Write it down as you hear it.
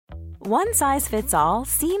One size fits all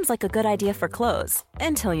seems like a good idea for clothes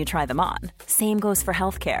until you try them on. Same goes for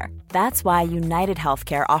healthcare. That's why United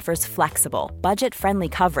Healthcare offers flexible, budget-friendly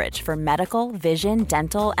coverage for medical, vision,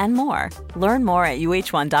 dental, and more. Learn more at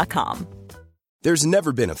uh1.com. There's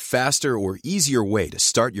never been a faster or easier way to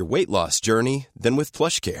start your weight loss journey than with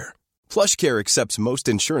PlushCare. PlushCare accepts most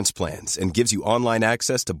insurance plans and gives you online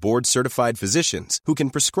access to board-certified physicians who can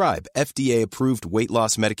prescribe FDA-approved weight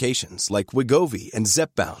loss medications like Wegovy and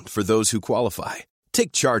Zepbound for those who qualify.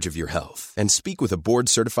 Take charge of your health and speak with a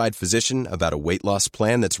board-certified physician about a weight loss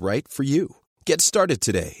plan that's right for you. Get started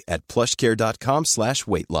today at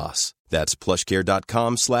plushcare.com/weight loss. That's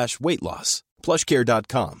plushcare.com/weight loss.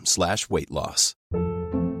 plushcare.com/weight loss.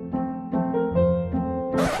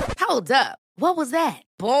 Hold up. What was that?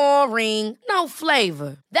 Boring. No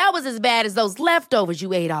flavor. That was as bad as those leftovers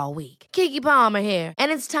you ate all week. Keke Palmer here.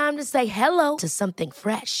 And it's time to say hello to something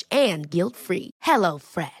fresh and guilt-free. Hello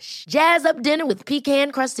Fresh. Jazz up dinner with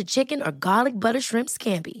pecan-crusted chicken or garlic butter shrimp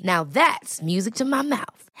scampi. Now that's music to my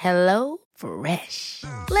mouth. Hello Fresh.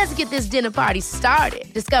 Let's get this dinner party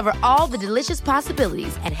started. Discover all the delicious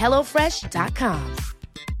possibilities at hellofresh.com.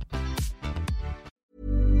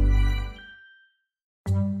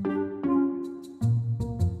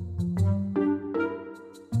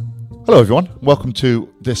 Hello everyone, welcome to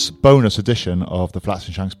this bonus edition of the Flats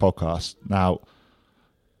and Shanks podcast. Now,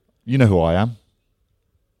 you know who I am.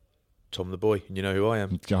 Tom the boy, and you know who I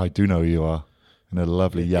am. I do know who you are. In a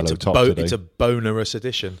lovely yellow top today. It's a bonerous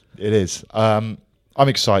edition. It is. I'm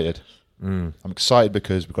excited. I'm excited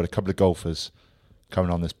because we've got a couple of golfers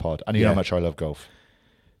coming on this pod. And you know how much I love golf.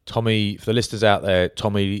 Tommy, for the listeners out there,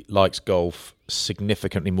 Tommy likes golf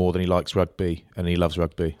significantly more than he likes rugby, and he loves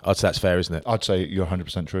rugby. I'd say that's fair, isn't it? I'd say you're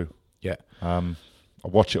 100% true. Yeah. I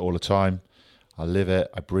watch it all the time. I live it.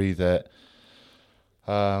 I breathe it.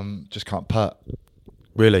 Just can't putt.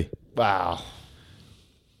 Really? Wow.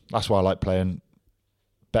 That's why I like playing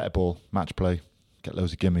better ball, match play. Get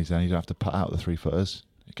loads of gimmies then. You don't have to putt out the 3-footers.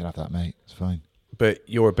 You can have that, mate. It's fine. But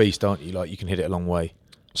you're a beast, aren't you? Like, you can hit it a long way.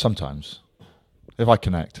 Sometimes. If I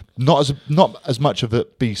connect. Not as much of a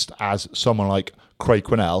beast as someone like Craig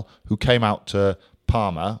Quinnell, who came out to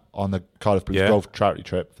Palmer on the Cardiff Blues golf charity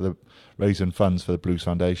trip for the raising funds for the Blues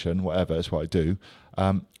Foundation, whatever, that's what I do.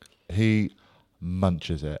 He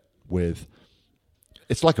munches it with...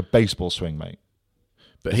 It's like a baseball swing, mate.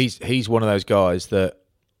 But he's one of those guys that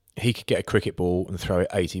he could get a cricket ball and throw it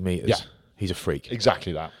 80 metres. Yeah. He's a freak.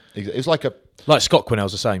 Exactly that. It's like a... Like Scott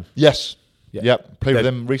Quinnell's the same. Yes. Yeah. Yep. Played with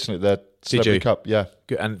them recently at their Celebrity Cup. Yeah.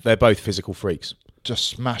 Good. And they're both physical freaks. Just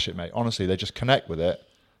smash it, mate. Honestly, they just connect with it.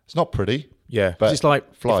 It's not pretty. Yeah. But it's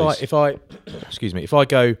like, flies. if I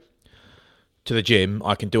go to the gym,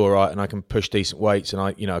 I can do all right and I can push decent weights and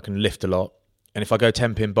I can lift a lot. And if I go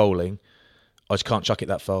 10-pin bowling, I just can't chuck it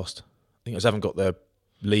that fast. I think I just haven't got the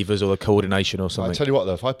levers or the coordination or something. I tell you what,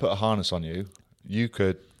 though, if I put a harness on you, you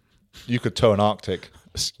could tow an Arctic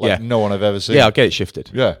like no one I've ever seen. Yeah, I'll get it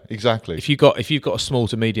shifted. Yeah, exactly. If you've got a small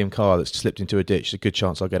to medium car that's slipped into a ditch, there's a good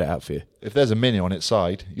chance I'll get it out for you. If there's a Mini on its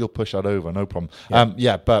side, you'll push that over, no problem.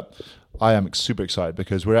 Yeah, but I am super excited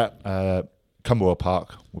because we're at Camberwell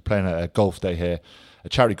Park. We're playing a golf day here, a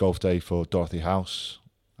charity golf day for Dorothy House.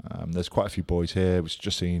 There's quite a few boys here. We've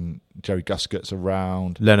just seen Jerry Guscott's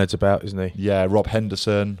around. Leonard's about, isn't he? Yeah, Rob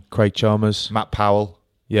Henderson. Craig Chalmers. Matt Powell.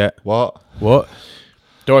 Yeah. What?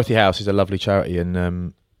 Dorothy House is a lovely charity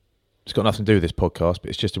and it's got nothing to do with this podcast, but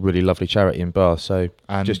it's just a really lovely charity in Bath. So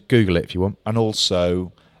just Google it if you want. And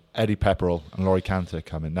also Eddie Pepperell and Laurie Cantor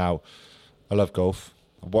coming. Now, I love golf.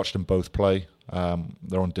 I've watched them both play.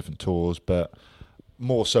 They're on different tours, but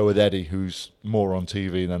more so with Eddie, who's more on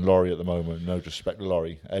TV than Laurie at the moment. No disrespect to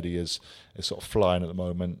Laurie. Eddie is sort of flying at the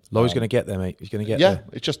moment. Laurie's going to get there, mate. He's going to get there.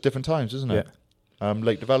 Yeah, it's just different times, isn't it? Yeah.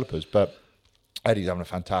 Late developers. But Eddie's having a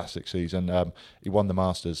fantastic season. He won the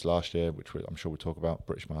Masters last year, which I'm sure we'll talk about,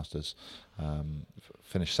 British Masters.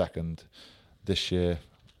 Finished second this year.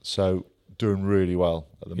 So doing really well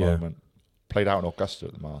at the moment. Played out in Augusta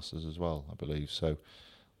at the Masters as well, I believe. So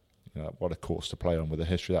what a course to play on with the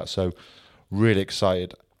history of that. So really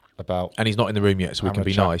excited about... And he's not in the room yet, so we can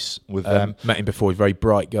be nice. With them. Met him before. He's a very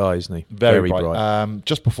bright guy, isn't he? Very bright.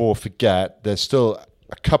 Just before I forget, there's still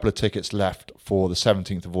a couple of tickets left for the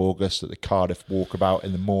 17th of August at the Cardiff Walkabout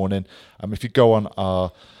in the morning. If you go on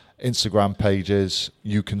our Instagram pages,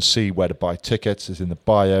 you can see where to buy tickets. It's in the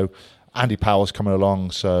bio. Andy Powell's coming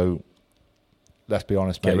along, so let's be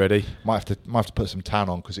honest, mate. Get ready. Might have to put some tan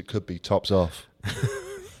on because it could be tops off.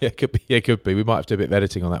 Yeah, it could be. Yeah, it could be. We might have to do a bit of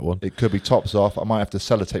editing on that one. It could be tops off. I might have to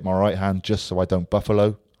sellotape my right hand just so I don't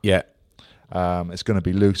buffalo. Yeah. It's going to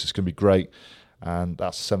be loose. It's going to be great. And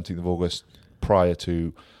that's the 17th of August prior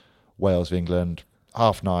to Wales v England,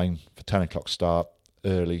 9:30 for 10 o'clock start,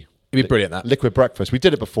 early. It'd be brilliant, that. Liquid breakfast. We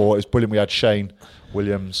did it before. It was brilliant. We had Shane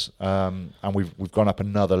Williams, and we've gone up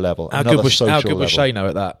another level. How another good was level. Shane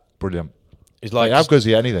at that? Brilliant. He's like, how good is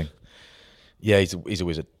he at anything? Yeah, he's a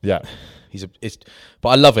wizard. Yeah. But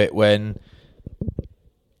I love it when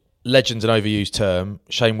legend's an overused term.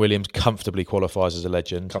 Shane Williams comfortably qualifies as a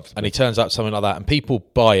legend, and he turns up something like that, and people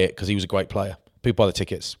buy it because he was a great player. People buy the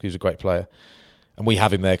tickets because he was a great player, and we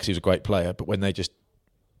have him there because he was a great player. But when they just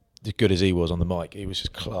as good as he was on the mic, he was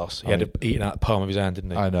just class. He had it eaten out the palm of his hand,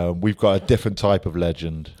 didn't he? I know. We've got a different type of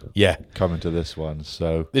legend. Yeah, coming to this one.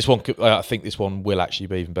 So this one, I think this one will actually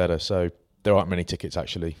be even better. So there aren't many tickets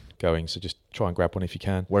actually going. So just try and grab one if you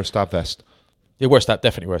can. Wear a Stab vest. Yeah,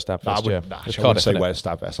 definitely wear a Stab vest. I wouldn't say wear a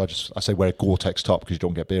Stab vest. I say wear a Gore-Tex top because you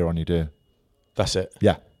don't get beer on you, do you? That's it.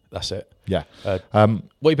 Yeah, that's it. Yeah. What have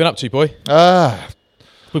you been up to, boy?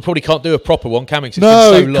 We probably can't do a proper one, can we? It's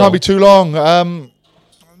no, been so it long. Can't be too long.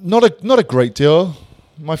 Not a great deal,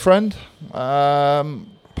 my friend.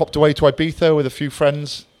 Popped away to Ibiza with a few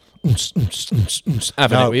friends.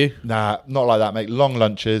 Having it with you? Nah, not like that, mate. Long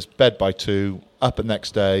lunches, bed by 2, up the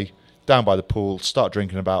next day, down by the pool, start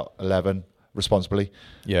drinking about 11, responsibly.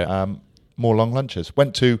 Yeah. More long lunches.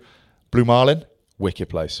 Went to Blue Marlin. Wicked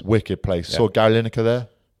place. Yeah. Saw Gary Lineker there.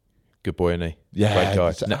 Good boy, isn't he? Yeah.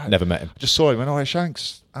 Great guy. Never met him. Just saw him. Went, "All right,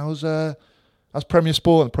 Shanks, how's Premier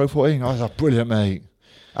Sport and Pro 14? I was like, brilliant, mate.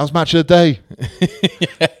 How's match of the day?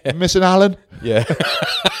 Yeah. Missing Alan? Yeah.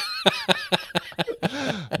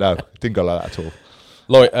 No, didn't go like that at all.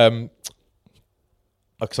 Laurie, I'm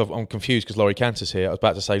confused because Laurie Cantor's here. I was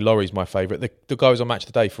about to say Laurie's my favourite. The guy who's on Match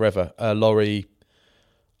of the Day forever. Laurie...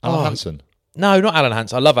 Alan Hansen? No, not Alan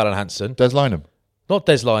Hansen. I love Alan Hansen. Des Lynam? Not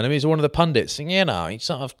Des Lynam. He's one of the pundits. You know, he's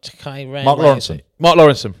sort of... Mark Lawrenson? Mark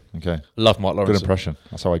Lawrenson. Okay. Love Mark Lawrenson. Good impression.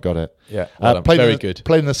 That's how I got it. Yeah. Very good.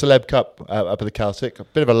 Played in the Celeb Cup up at the Celtic. A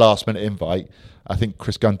bit of a last-minute invite. I think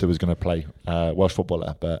Chris Gunter was going to play Welsh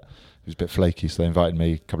footballer, but he was a bit flaky, so they invited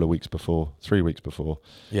me a couple of weeks before, 3 weeks before.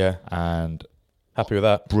 Yeah. And... Happy with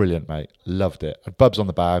that? Brilliant, mate. Loved it. Had Bubs on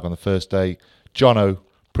the bag on the first day. Jono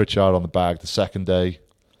Pritchard on the bag the second day.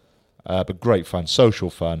 But great fun. Social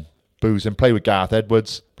fun. Boozing. Play with Gareth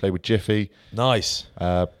Edwards. Play with Jiffy. Nice.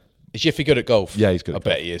 Is Jiffy good at golf? Yeah, he's good. I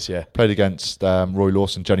bet he is, yeah. Played against Roy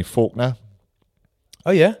Lawson, Jenny Faulkner.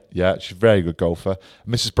 Oh, yeah? Yeah, she's a very good golfer.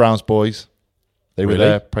 Mrs. Brown's boys. They were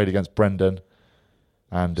there. Played against Brendan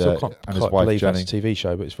and his wife, Jenny. That's a TV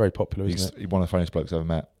show, but it's very popular, isn't it? He's one of the funniest blokes I've ever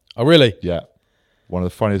met. Oh, really? Yeah. One of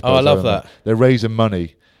the funniest. Oh, I love that. They're raising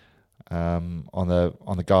money on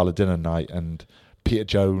the gala dinner night, and Peter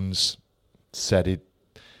Jones said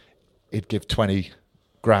he'd give 20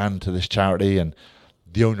 grand to this charity, and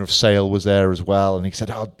the owner of Sale was there as well, and he said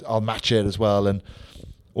I'll match it as well, and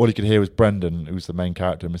all you could hear was Brendan, who's the main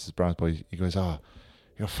character, Mrs. Brown's boy. He goes,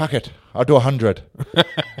 fuck it, I'll do 100.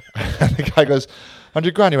 And the guy goes,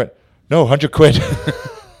 100 grand. He went, no, 100 quid.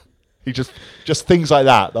 He just things like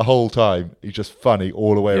that the whole time. He's just funny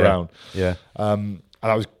all the way around. Yeah. And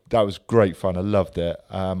that was great fun. I loved it.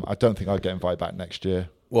 I don't think I'll get invited back next year.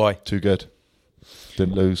 Why? Too good.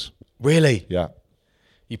 Didn't lose. Really? Yeah.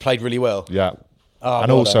 You played really well. Yeah. Oh,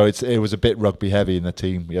 and also it was a bit rugby heavy in the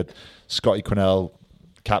team. We had Scotty Quinnell,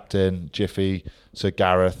 captain, Jiffy, Sir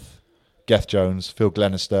Gareth, Geth Jones, Phil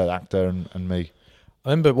Glenister, actor, and me. I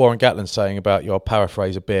remember Warren Gatland saying about your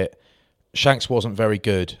paraphrase a bit. Shanks wasn't very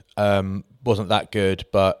good, wasn't that good,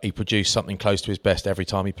 but he produced something close to his best every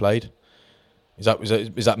time he played. Is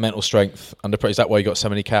that mental strength? Is that why you got so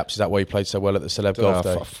many caps? Is that why you played so well at the Celeb Golf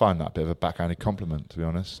Day? I find that a bit of a backhanded compliment, to be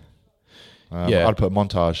honest. Yeah. I'd put a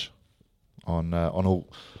montage on all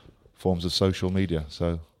forms of social media.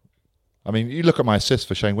 So, I mean, you look at my assist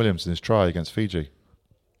for Shane Williams in his try against Fiji.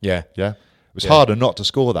 Yeah. Yeah? It was harder not to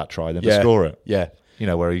score that try than to score it. Yeah. You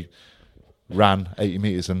know, where he ran 80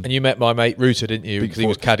 metres. And you met my mate Ruta, didn't you? Because he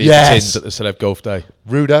was caddying yes. tins at the Celeb Golf Day.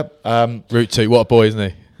 Ruda. Route 2, what a boy, isn't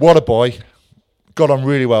he? What a boy. Got on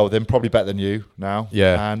really well with him, probably better than you now.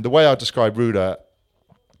 Yeah. And the way I describe Ruda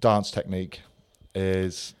dance technique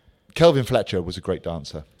is Kelvin Fletcher was a great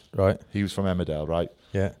dancer. Right. He was from Emmerdale, right?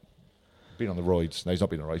 Yeah. Been on the roids. No, he's not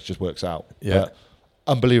been on the roids, he just works out. Yeah. But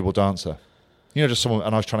unbelievable dancer. You know, just someone,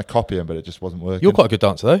 and I was trying to copy him, but it just wasn't working. You're quite a good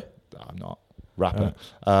dancer, though. I'm not. Rapper.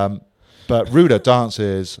 But Ruda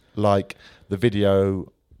dances like the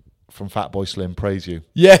video from Fatboy Slim, Praise You.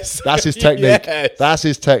 Yes. That's his technique. Yes. That's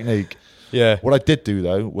his technique. Yeah. What I did do,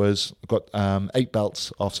 though, was got 8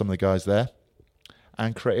 belts off some of the guys there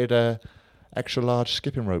and created a extra large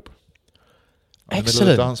skipping rope on the middle of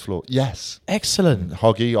the dance floor. Yes. Excellent. And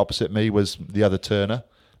Hoggy, opposite me, was the other turner.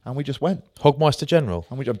 and we just went. Hogmeister General.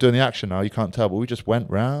 And I'm doing the action now. You can't tell, but we just went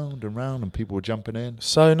round and round, and people were jumping in.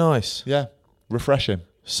 So nice. Yeah, refreshing.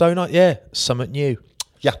 So nice. Yeah, something new.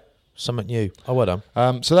 Yeah, something new. Oh, well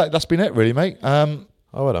done. So that's been it, really, mate. Oh,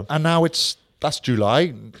 well done. And now that's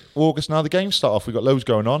July, August. Now the games start off. We've got loads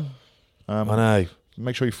going on. I know.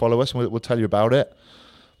 Make sure you follow us, and we'll tell you about it.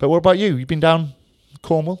 But what about you? You've been down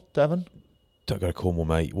Cornwall, Devon? Don't go to Cornwall,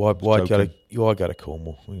 mate. Why go to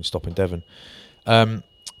Cornwall? We can stop in Devon. Took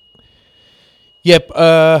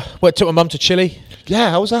my mum to Chile.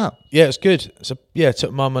 Yeah, how was that? Yeah, it's good. So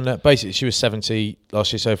took mum, and basically she was 70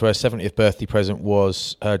 last year. So for her 70th birthday present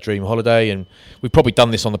was her dream holiday, and we've probably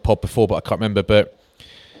done this on the pod before, but I can't remember. But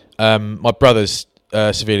my brother's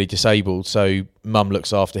severely disabled, so mum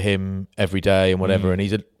looks after him every day and whatever. And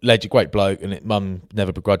he's a great bloke, and mum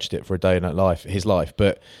never begrudged it for a day in his life.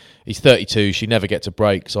 But he's 32. She never gets a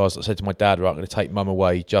break. So I said to my dad, right, I'm going to take mum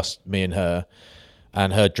away, just me and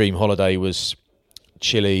her dream holiday was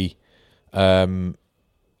Chile. And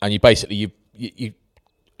you basically, you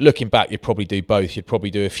looking back, you'd probably do both. You'd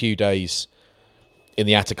probably do a few days in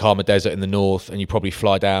the Atacama Desert in the north, and you probably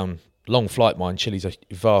fly down, long flight, mind. Chile's a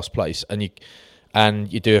vast place, and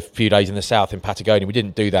you do a few days in the south in Patagonia. We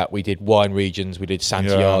didn't do that. We did wine regions. We did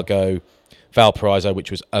Santiago, Valparaiso, which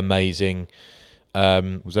was amazing.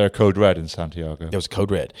 Was there a code red in Santiago? There was a code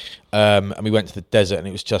red. And we went to the desert, and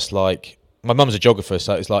it was just like, my mum's a geographer,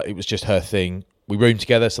 so it was just her thing. We roomed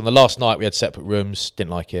together. So on the last night we had separate rooms. Didn't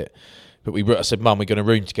like it, but I said, Mum, we're going to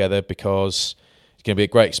room together because it's going to be a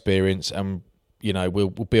great experience, and we'll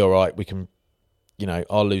be all right. We can,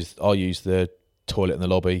 I'll use the toilet in the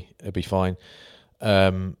lobby. It'll be fine.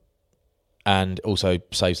 And also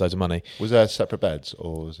saves loads of money. Was there separate beds,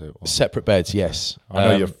 or was it separate beds? Yes. I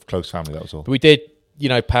know you're a close family. That was all. But we did.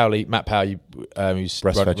 Matt Powell, who's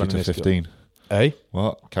breastfed you to 15. Hey,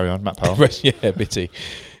 what? Carry on, Matt Powell. Yeah, bitty.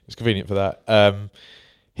 It's convenient for that.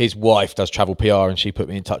 His wife does travel PR, and she put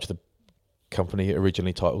me in touch with a company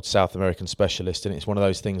originally titled South American Specialist, and it's one of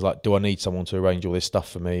those things like, do I need someone to arrange all this stuff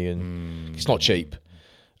for me? And it's not cheap.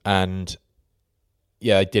 And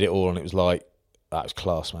yeah, I did it all, and it was like, that was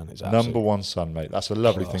class, man. It's number one son, mate. That's a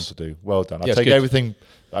lovely thing to do. Well done. I'll take good. everything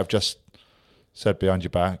I've just said behind your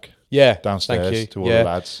back. Yeah, downstairs to all the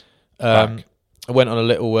lads. I went on a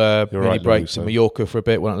little mini break to Louis, Mallorca for a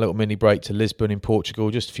bit. Went on a little mini break to Lisbon in Portugal,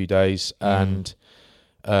 just a few days. And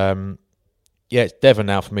it's Devon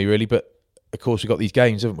now for me, really. But of course, we've got these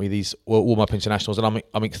games, haven't we? These warm-up internationals, and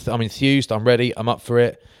I'm enthused. I'm ready. I'm up for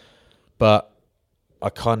it. But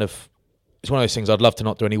it's one of those things. I'd love to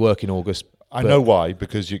not do any work in August. I know why,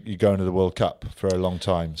 because you're going to the World Cup for a long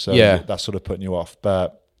time, so that's sort of putting you off.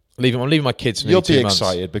 But I'm leaving my kids for you'll 2 be months.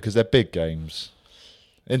 Excited because they're big games.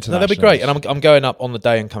 No, they'll be great, and I'm going up on the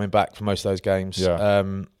day and coming back for most of those games,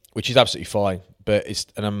 which is absolutely fine. But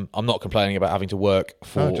I'm not complaining about having to work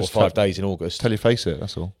 4 or 5 days in August. Tell your face it.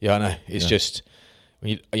 That's all. Yeah, I know. It's just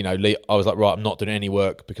I was like, right, I'm not doing any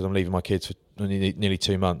work because I'm leaving my kids for nearly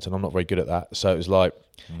 2 months, and I'm not very good at that. So it was like,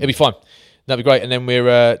 it'll be fine. That'd be great. And then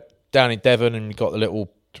we're down in Devon, and we got the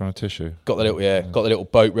little. Trying a tissue. Got the little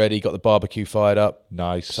boat ready. Got the barbecue fired up.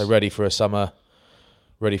 Nice. So ready for a summer.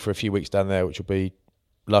 Ready for a few weeks down there, which will be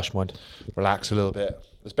lush, mind. Relax a little bit,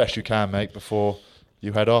 as best you can, mate, before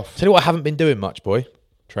you head off. Tell you what, I haven't been doing much, boy.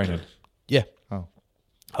 Training. Yeah. Oh.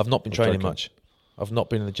 I've not been training much. I've not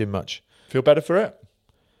been in the gym much. Feel better for it?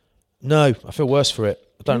 No, I feel worse for it.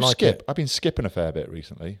 I don't like it. I've been skipping a fair bit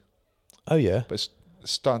recently. Oh, yeah? But it's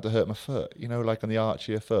starting to hurt my foot, like on the arch of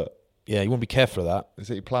your foot. Yeah, you want to be careful of that. Is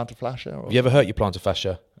it your plantar fascia? Or? Have you ever hurt your plantar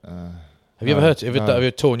fascia? Have you ever hurt it? Have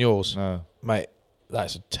you torn yours? No. Mate,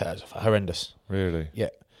 that's horrendous. Really? Yeah.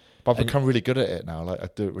 But I've become really good at it now. Like, I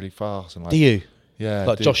do it really fast. And do you? Yeah.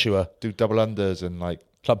 Like Joshua? Do double unders and like...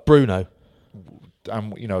 It's like Bruno.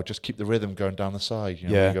 And, just keep the rhythm going down the side.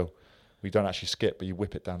 We don't actually skip, but you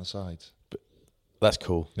whip it down the sides. But that's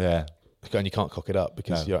cool. Yeah. And you can't cock it up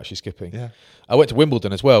because you're actually skipping. Yeah. I went to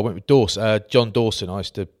Wimbledon as well. I went with John Dawson.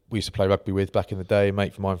 We used to play rugby with back in the day. A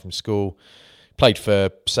mate of mine from school. Played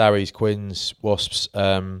for Sarries, Quins, Wasps.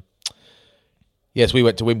 Yes, we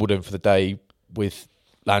went to Wimbledon for the day with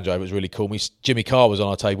Land Rover. It was really cool. Jimmy Carr was on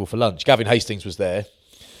our table for lunch. Gavin Hastings was there.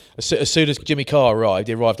 As soon as Jimmy Carr arrived,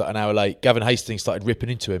 he arrived like an hour late. Gavin Hastings started ripping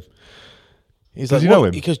into him. He's like, know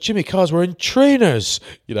him? Because Jimmy Carr's wearing trainers.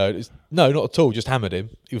 No, not at all. Just hammered him.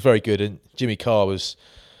 He was very good. And Jimmy Carr was,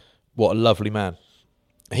 what a lovely man.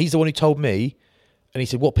 He's the one who told me, and he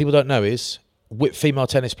said, what people don't know is female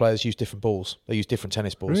tennis players use different balls. They use different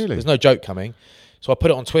tennis balls. Really? There's no joke coming. So I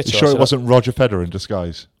put it on Twitter. You sure it wasn't Roger Federer in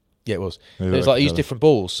disguise? Yeah, it was. It's like they use different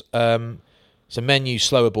balls. So men use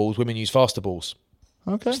slower balls, women use faster balls.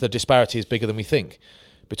 Okay. So the disparity is bigger than we think.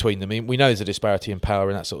 between them. I mean, we know there's a disparity in power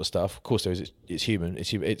and that sort of stuff. Of course there is. It's human.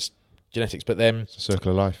 It's genetics. But then... It's a circle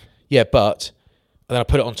of life. Yeah, but... And then I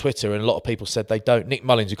put it on Twitter, and a lot of people said they don't. Nick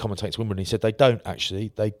Mullins, who commentates Wimbledon, he said they don't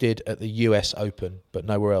actually. They did at the US Open, but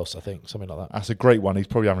nowhere else, I think. Something like that. That's a great one. He's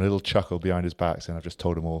probably having a little chuckle behind his back saying, I've just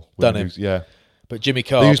told him all. Done him. Yeah. But Jimmy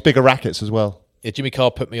Carr... They use bigger rackets as well. Yeah, Jimmy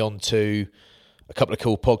Carr put me on to a couple of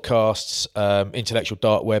cool podcasts. Intellectual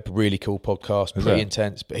Dark Web, really cool podcast, pretty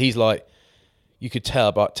intense. But he's like, you could tell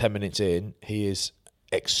about 10 minutes in, he is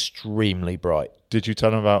extremely bright. Did you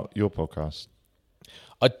tell him about your podcast?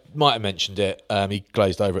 I might have mentioned it. He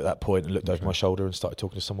glazed over at that point and looked over my shoulder and started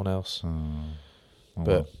talking to someone else.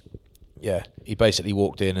 But yeah, he basically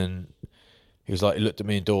walked in and he was like, he looked at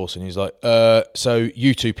me and Dawson. He was like, so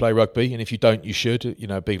you two play rugby, and if you don't, you should. You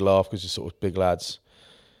know, big laugh because you're sort of big lads.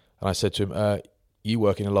 And I said to him, you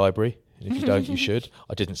work in a library, and if you don't, you should.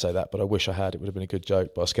 I didn't say that, but I wish I had. It would have been a good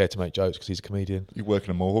joke, but I was scared to make jokes because he's a comedian. You work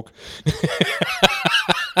in a morgue.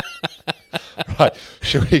 Right,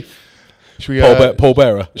 should we Paul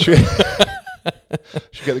Bearer. Should we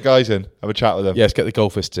get the guys in, have a chat with them? Yes, get the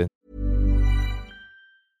golfists in.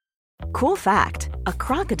 Cool fact, a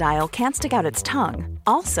crocodile can't stick out its tongue.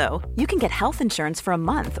 Also, you can get health insurance for a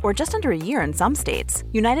month or just under a year in some states.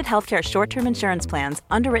 United Healthcare short-term insurance plans,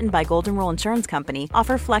 underwritten by Golden Rule Insurance Company,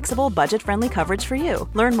 offer flexible, budget-friendly coverage for you.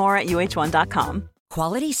 Learn more at uh1.com.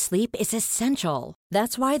 Quality sleep is essential.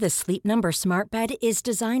 That's why the Sleep Number Smart Bed is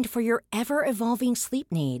designed for your ever-evolving sleep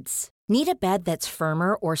needs. Need a bed that's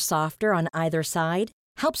firmer or softer on either side?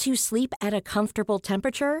 Helps you sleep at a comfortable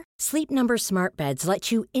temperature? Sleep Number Smart Beds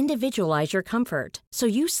let you individualize your comfort, so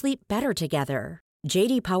you sleep better together.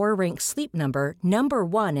 J.D. Power ranks Sleep Number number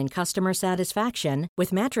 1 in customer satisfaction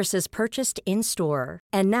with mattresses purchased in-store.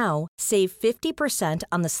 And now, save 50%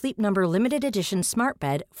 on the Sleep Number Limited Edition Smart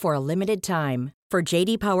Bed for a limited time. For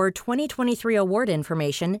J.D. Power 2023 award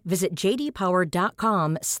information, visit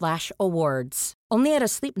jdpower.com/awards. Only at a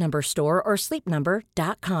Sleep Number store or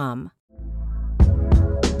sleepnumber.com.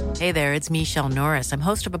 Hey there, it's Michelle Norris. I'm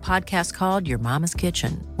host of a podcast called Your Mama's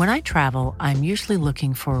Kitchen. When I travel, I'm usually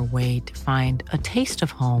looking for a way to find a taste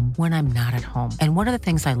of home when I'm not at home. And one of the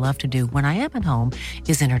things I love to do when I am at home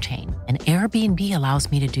is entertain. And Airbnb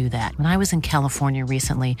allows me to do that. When I was in California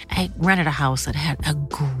recently, I rented a house that had a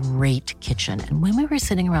great kitchen. And when we were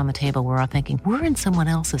sitting around the table, we're all thinking, we're in someone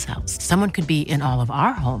else's house. Someone could be in all of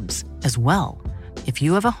our homes as well. If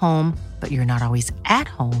you have a home, but you're not always at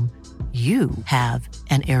home, you have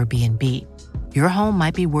an Airbnb. Your home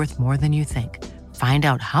might be worth more than you think. Find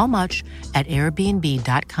out how much at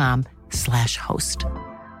airbnb.com/host.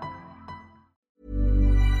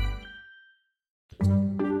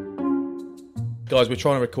 Guys, we're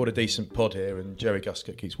trying to record a decent pod here, and Jerry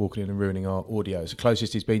Guscott keeps walking in and ruining our audio. It's the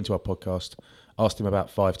closest he's been to our podcast. Asked him about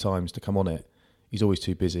 5 times to come on it. He's always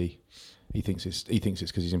too busy. He thinks it's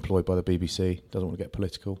because he's employed by the BBC. Doesn't want to get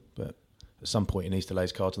political, but at some point he needs to lay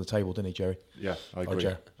his cards on the table, doesn't he, Jerry? Yeah, I agree.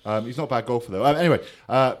 Jerry. He's not a bad golfer, though. Anyway,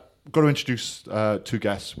 got to introduce 2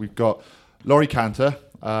 guests. We've got Laurie Cantor,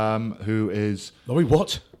 who is... Laurie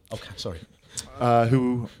what? Okay, sorry.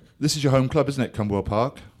 This is your home club, isn't it, Camberwell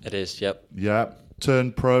Park? It is, yep. Yeah.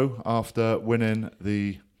 Turned pro after winning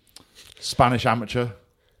the Spanish Amateur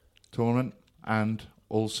Tournament and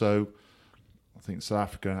also... I think South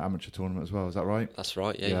African Amateur Tournament as well. Is that right? That's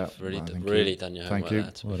right. Yeah, you've really done your homework. Thank you. There,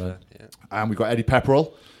 to be fair. Yeah. And we've got Eddie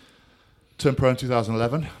Pepperell, turned pro in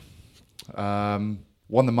 2011.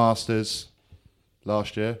 Won the Masters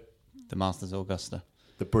last year. The Masters Augusta.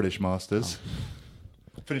 The British Masters.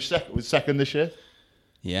 Finished second this year.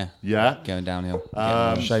 Yeah. Yeah. Going downhill.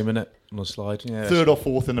 Shame in it on the slide. Yeah. 3rd or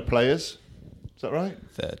 4th in the Players. Is that right?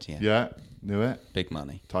 3rd. Yeah. Yeah. Knew it. Big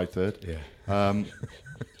money. Tied 3rd. Yeah.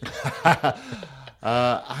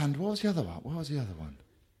 And what was the other one?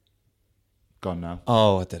 Gone now.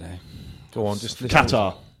 Oh, I don't know. Go on, just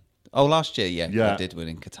Qatar. Oh, last year, yeah. Yeah. I did win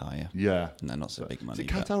in Qatar, yeah. Yeah. No, not so big money. Is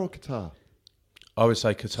it Qatar or Qatar? I would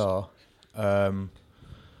say Qatar.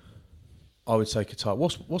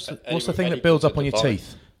 What's the thing that builds up on your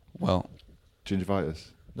teeth? Well,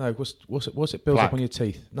 gingivitis. No, what's it builds Plaque. up on your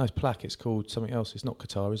teeth? No, it's plaque. It's called something else. It's not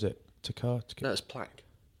Qatar, is it? Takar? No, it's plaque.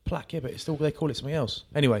 Plaque, yeah, but it's still they call it something else.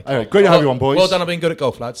 Anyway, great to have you on, boys. Well done, I've been good at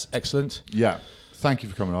golf, lads. Excellent. Yeah, thank you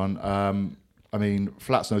for coming on. I mean,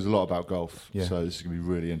 Flats knows a lot about golf, Yeah. so this is going to be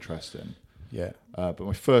really interesting. Yeah. But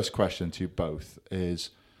my first question to you both is,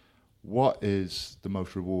 what is the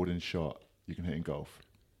most rewarding shot you can hit in golf?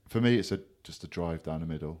 For me, it's just a drive down the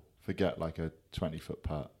middle. Forget like a 20-foot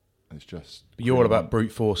putt. It's just... But you're all about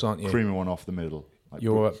brute force, aren't you? Creaming one off the middle. Like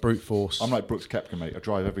You're all about brute force. I'm like Brooks Koepka, mate. I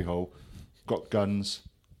drive every hole. Got guns.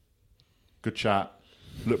 Good chat.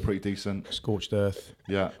 Look pretty decent. Scorched earth.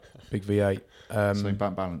 Yeah. Big V8. Same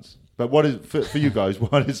balance. But what is for you guys?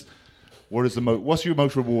 What's your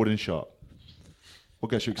most rewarding shot? What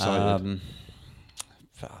gets you excited?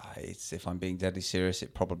 If I'm being deadly serious,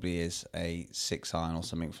 it probably is a 6-iron or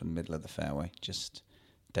something from the middle of the fairway, just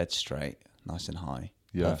dead straight, nice and high,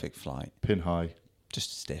 perfect flight, pin high,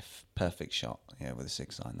 just stiff, perfect shot. Yeah, with a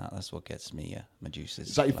 6-iron, that's what gets me my juices.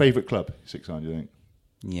 Is that your favourite club? 6-iron, do you think?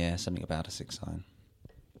 Yeah, something about a 6-iron.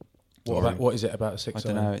 What is it about a 6-iron? I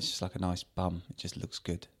don't know. It's just like a nice bum. It just looks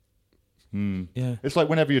good. Yeah, it's like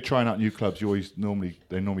whenever you're trying out new clubs,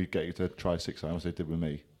 they normally get you to try a 6-iron, as they did with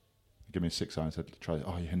me. Give me a 6-iron and said, try it.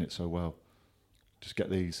 Oh, you're hitting it so well. Just get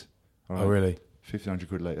these. All right. Oh, really? 1,500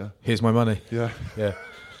 quid later. Here's my money. Yeah. Yeah.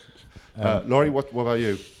 Laurie, what about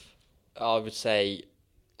you? I would say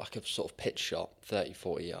like a sort of pitch shot, 30,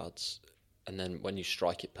 40 yards. And then when you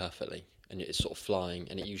strike it perfectly and it's sort of flying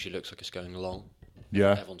and it usually looks like it's going along.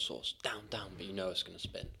 Yeah. Everyone's sort of down, but you know it's going to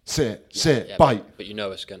spin. Sit, bite. But you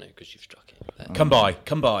know it's going to because you've struck it. Come by.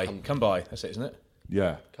 That's it, isn't it?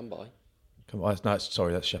 Yeah. Come by. No,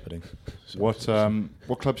 sorry, that's shepherding. What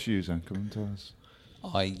clubs do you use then? Come on, tell us.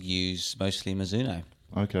 I use mostly Mizuno.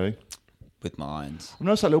 Okay. With my irons. I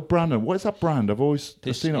noticed that little brand. What is that brand? I've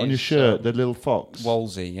seen it on your shirt, the little fox.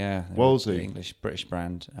 Wolsey, yeah. Wolsey. British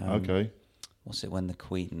brand. Okay. What's it when the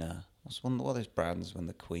Queen... what are those brands when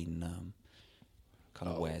the Queen...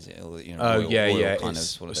 kind of wears it, royal kind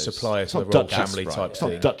it's of a supplier to the not royal Dutch, family right. type It's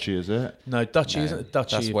thing. not Dutchy, is it? No, Dutchy isn't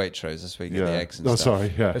Dutchy. That's Waitrose. That's where you get the eggs and stuff.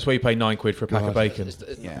 Sorry, yeah. That's where you pay £9 for a pack of bacon.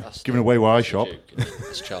 Giving away where I shop.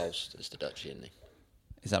 It's Charles. It's the Dutchy, isn't he?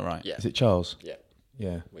 Is that right? Yeah. Is it Charles? Yeah.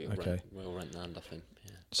 Yeah. Okay. We'll rent land off him.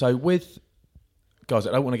 Yeah. So guys,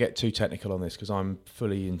 I don't want to get too technical on this because I'm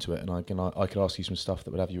fully into it, and I could ask you some stuff that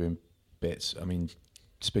would have you in bits. I mean,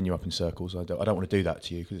 spin you up in circles. I don't want to do that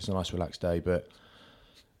to you because it's a nice relaxed day. But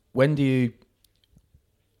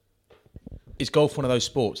is golf one of those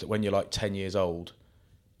sports that when you're like 10 years old,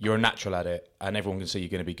 you're a natural at it and everyone can see you're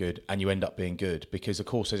going to be good and you end up being good? Because of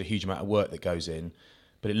course there's a huge amount of work that goes in,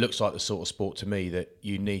 but it looks like the sort of sport to me that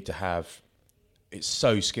you need to have. It's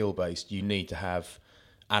so skill based. You need to have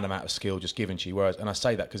an amount of skill just given to you. Whereas, and I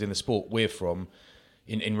say that because in the sport we're from,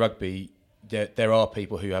 in rugby, there are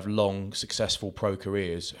people who have long, successful pro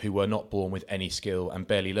careers who were not born with any skill and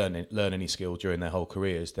barely learn any skill during their whole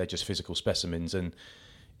careers. They're just physical specimens. And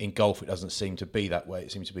in golf, it doesn't seem to be that way.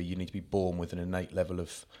 It seems to be you need to be born with an innate level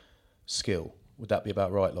of skill. Would that be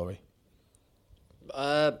about right, Laurie?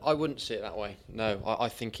 I wouldn't see it that way. No, I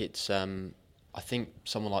think it's. I think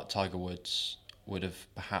someone like Tiger Woods would have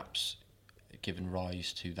perhaps given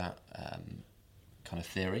rise to that kind of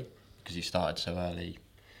theory because he started so early.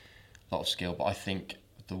 A lot of skill, but I think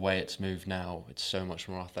the way it's moved now, it's so much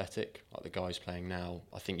more athletic. Like the guys playing now,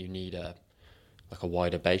 I think you need a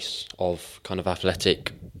wider base of kind of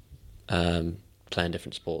athletic, playing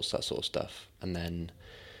different sports, that sort of stuff. And then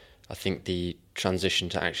I think the transition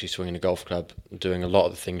to actually swinging a golf club, doing a lot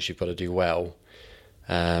of the things you've got to do well,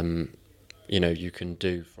 you can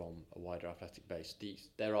do from a wider athletic base.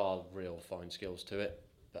 There are real fine skills to it,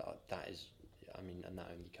 but that is, and that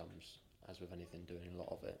only comes, as with anything, doing a lot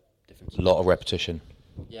of it. A lot of repetition.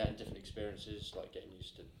 Yeah, and different experiences, like getting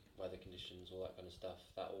used to weather conditions, all that kind of stuff.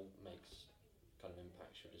 That all kind of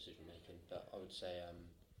impacts your decision making. But I would say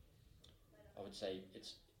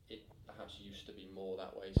it perhaps used to be more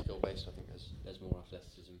that way, skill based. I think there's more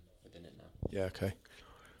athleticism within it now. Yeah. Okay.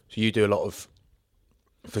 So you do a lot of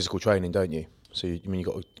physical training, don't you? So you've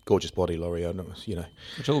got a gorgeous body, Laurie. For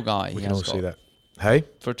a tall guy, we can all see that. Hey,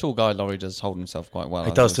 for a tall guy, Laurie does hold himself quite well.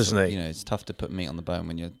 He does, doesn't he? It's tough to put meat on the bone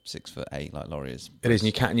when you're 6'8" like Laurie is. It is,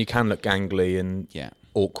 and you can look gangly and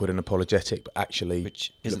awkward and apologetic, but actually,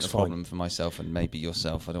 which isn't a problem for myself and maybe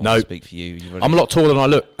yourself. I don't want to speak for you. I'm a lot taller than I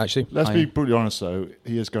look, actually. Let's be brutally honest, though.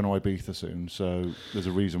 He is going to Ibiza soon, so there's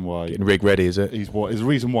a reason why. Getting rig ready, is it? There's a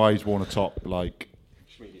reason why he's worn a top like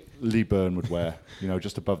Lee Byrne would wear,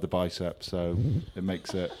 just above the bicep. So it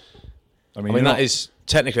makes it. I mean that is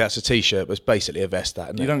technically that's a t-shirt, but it's basically a vest.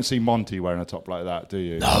 That you don't see Monty wearing a top like that, do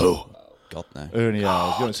you? No, God no. Ernie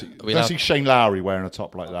Els. You don't see Shane Lowry wearing a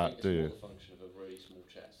top like that, do you? It's more a function of a really small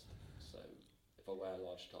chest. So if I wear a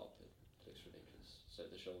large top, it looks ridiculous. So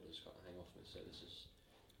the shoulders kind of hang off me. So this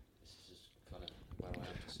is kind of where I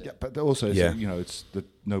have to sit. Yeah, but also, it's the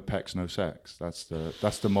no pecs, no sex. That's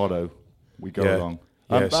the motto we go along.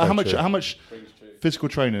 How much physical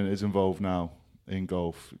training is involved now in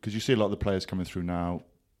golf? Because you see a lot of the players coming through now.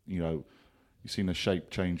 You've seen a shape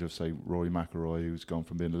change of, say, Rory McIlroy, who's gone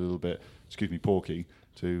from being a little bit, porky,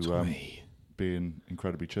 to being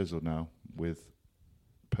incredibly chiseled now with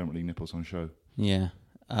permanently nipples on show. Yeah.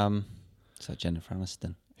 So Jennifer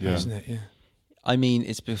Aniston. Yeah. Isn't it? Yeah. I mean,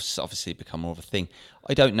 it's obviously become more of a thing.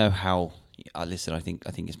 I don't know how. Listen, I think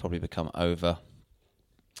it's probably become over.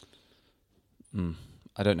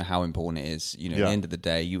 I don't know how important it is. At the end of the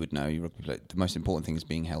day, you would know. The most important thing is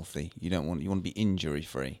being healthy. You want to be injury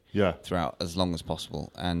free. Yeah. Throughout as long as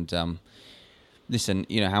possible. And listen,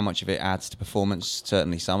 how much of it adds to performance?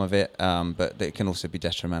 Certainly some of it, but it can also be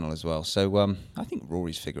detrimental as well. So I think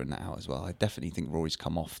Rory's figuring that out as well. I definitely think Rory's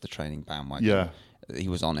come off the training bandwagon. Yeah. He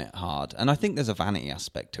was on it hard. And I think there's a vanity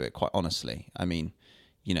aspect to it, quite honestly. I mean,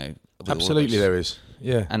 Absolutely there is.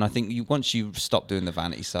 Yeah. And I think once you stop doing the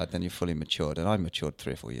vanity side, then you're fully matured. And I matured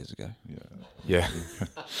 3 or 4 years ago. Yeah.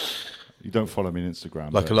 You don't follow me on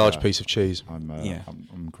Instagram. Like a large piece of cheese. I'm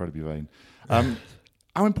incredibly vain.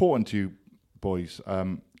 How important to you, boys,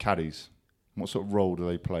 caddies? What sort of role do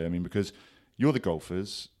they play? I mean, because you're the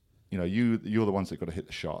golfers, you're the ones that got to hit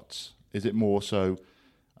the shots. Is it more so,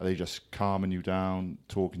 are they just calming you down,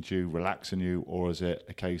 talking to you, relaxing you, or is it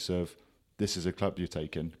a case of, this is a club you're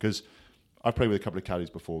taking? Because I've played with a couple of caddies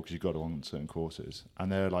before, because you've got to on certain courses,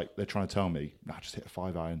 and they're trying to tell me, just hit a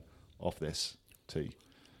 5-iron off this tee.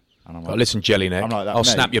 And I'm like, listen, Jellyneck, I'm like that, I'll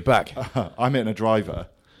snap your back. I'm hitting a driver,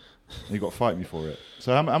 and you've got to fight me for it.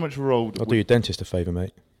 So how much role... I'll do your dentist a favour,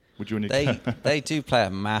 mate. Would you and They do play a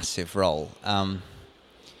massive role.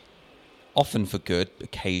 Often for good,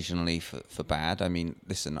 occasionally for bad. I mean,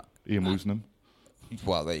 listen... Ian Woosnam?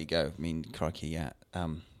 Well, there you go. I mean, crikey, yeah.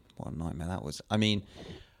 What a nightmare that was. I mean,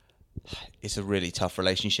 it's a really tough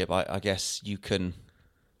relationship. I guess you can...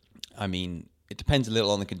 I mean, it depends a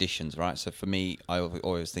little on the conditions, right? So for me, I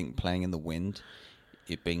always think playing in the wind,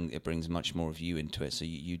 it brings much more of you into it. So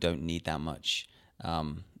you don't need that much...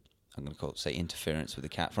 I'm going to say interference with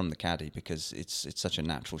from the caddy, because it's such a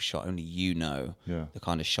natural shot. Only the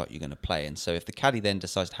kind of shot you're going to play. And so if the caddy then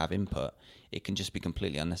decides to have input, it can just be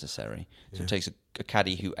completely unnecessary. So it takes a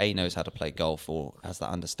caddy who knows how to play golf or has that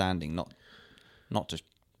understanding, not to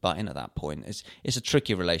butt in at that point. It's a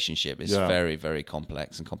tricky relationship. It's very, very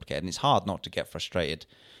complex and complicated. And it's hard not to get frustrated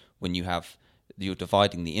when you're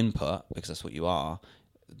dividing the input, because that's what you are.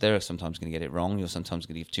 They're sometimes going to get it wrong. You're sometimes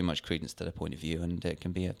going to give too much credence to their point of view, and it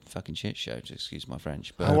can be a fucking shit show, to excuse my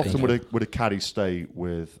French. But how often would a caddy stay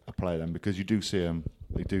with a player then? Because you do see them,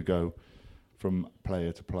 they do go from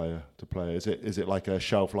player to player to player. Is it like a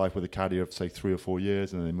shelf life with a caddy of, say, 3 or 4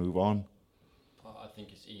 years and then they move on? I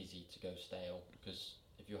think it's easy to go stale, because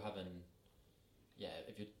if you're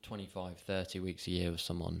 25, 30 weeks a year with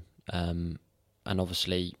someone, and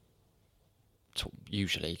obviously...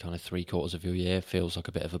 usually kind of 3/4 of your year feels like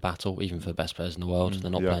a bit of a battle, even for the best players in the world. They're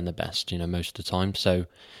not playing their best, most of the time. So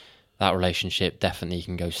that relationship definitely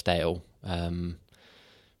can go stale. I've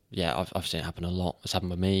seen it happen a lot. It's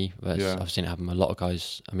happened with me, but I've seen it happen with a lot of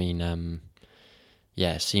guys. I mean,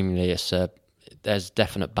 seemingly there's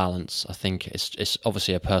definite balance. I think it's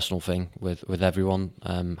obviously a personal thing with everyone,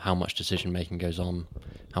 how much decision making goes on,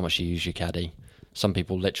 how much you use your caddy. Some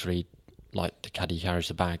people literally, like, the caddy carries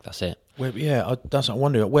the bag, that's it. Well, that's what I'm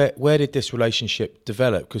wondering. Where did this relationship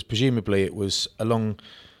develop? Because presumably it was along...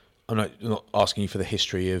 I'm not asking you for the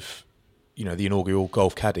history of, the inaugural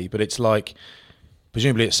golf caddy, but it's like,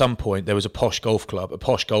 presumably at some point there was a posh golf club, a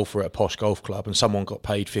posh golfer at a posh golf club, and someone got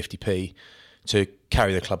paid 50p to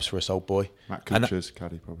carry the clubs for us old boy. Matt Kuchar's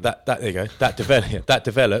caddy, probably. There you go. That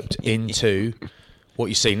developed into what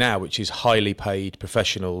you see now, which is highly paid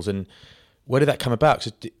professionals. And where did that come about?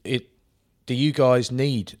 Do you guys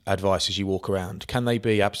need advice as you walk around? Can they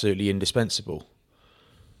be absolutely indispensable?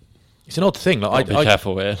 It's an odd thing. Like, be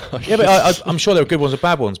careful here. But I'm sure there are good ones and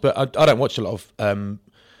bad ones, but I don't watch a lot of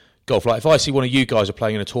golf. Like, if I see one of you guys are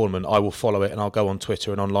playing in a tournament, I will follow it and I'll go on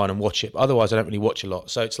Twitter and online and watch it. But otherwise, I don't really watch a lot.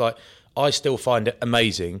 So it's like, I still find it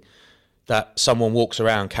amazing that someone walks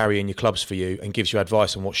around carrying your clubs for you and gives you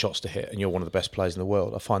advice on what shots to hit, and you're one of the best players in the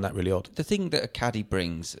world. I find that really odd. The thing that a caddy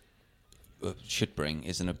should bring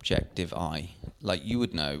is an objective eye. Like, you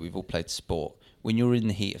would know, we've all played sport. When you're in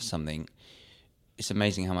the heat of something, it's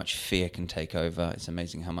amazing how much fear can take over. It's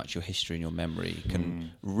amazing how much your history and your memory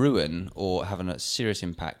can ruin or have a serious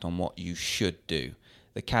impact on what you should do.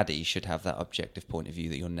 The caddy should have that objective point of view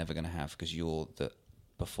that you're never going to have, because you're the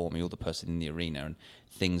performer, you're the person in the arena, and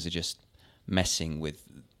things are just messing with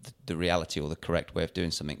the reality or the correct way of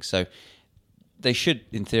doing something. So they should,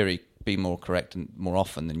 in theory, be more correct and more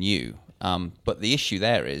often than you. But the issue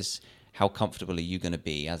there is, how comfortable are you going to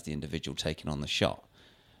be as the individual taking on the shot?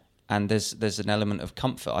 And there's an element of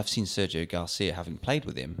comfort. I've seen Sergio Garcia, having played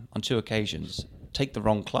with him on 2 occasions, take the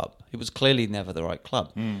wrong club. It was clearly never the right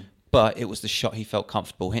club, but it was the shot he felt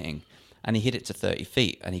comfortable hitting. and he hit it to 30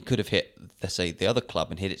 feet, and he could have hit, let's say, the other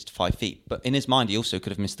club and hit it to 5 feet. But in his mind, he also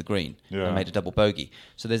could have missed the green and made a double bogey.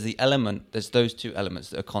 So there's those two elements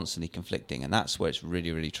that are constantly conflicting, and that's where it's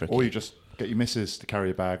really, really tricky. Or you just get your missus to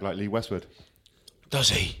carry a bag like Lee Westwood. Does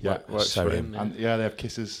he? Yeah, works so for him. And they have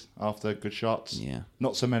kisses after good shots. Yeah.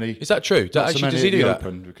 Not so many. Is that true? Not so many Does he at do the that?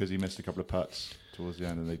 Open because he missed a couple of putts towards the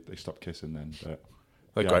end, and they stopped kissing then. But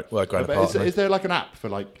We're great But apart. is there like an app for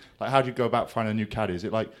like how do you go about finding a new caddy? Is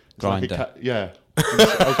it like Grindr? Yeah.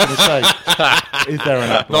 I was going to say, is there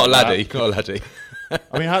an app? Not a like laddie. that? Not a laddie.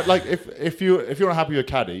 I mean, how, like if you're not happy with a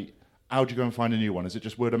caddy, how do you go and find a new one? Is it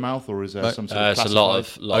just word of mouth, or is there some sort of it's a classified- lot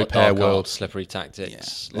of Au pair dark world. art, slippery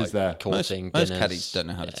tactics. Yeah. Is there? Courting Most dinners. caddies don't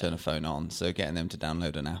know how to turn a phone on, so getting them to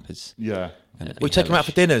download an app is... Yeah. We take them out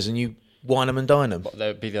for dinners and you wine them and dine them. But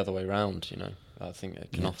they'd be the other way around, you know. I think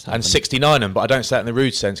it can often And 69 them, but I don't say that in the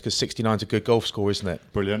rude sense because 69's a good golf score, isn't it?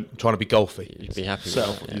 Brilliant. I'm trying to be golfy. You'd be happy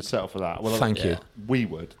Settle, with it. You'd settle for that. Well, Thank you. We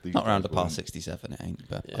would. These Not around days the par wouldn't. 67, it ain't.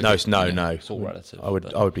 But No, no. It's all relative. I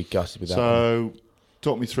would be gutted with that. So,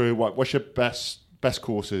 talk me through what's your best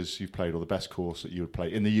courses you've played, or the best course that you would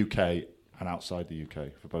play in the UK and outside the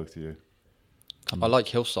UK for both of you. I like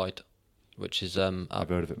Hillside, which is I've up.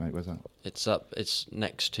 heard of it, mate. Where's that? It's up. It's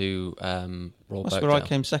next to Royal that's where I Birkdale.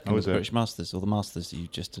 came second Oh, with is the it? British Masters, or the Masters that you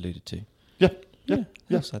just alluded to. Yeah.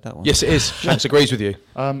 Hillside, that one. Yes, it is. Shanks agrees with you.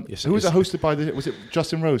 Yes, Who was is. it hosted by? Was it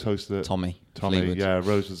Justin Rose hosted it? Tommy. Tommy, Fleetwood. yeah.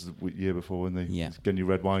 Rose was the year before, wasn't he? Yeah. He's getting you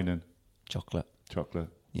red wine and Chocolate. chocolate.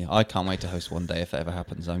 Yeah, I can't wait to host one day. If it ever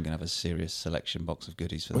happens, I'm going to have a serious selection box of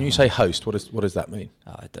goodies for them. When you say host, what does that mean?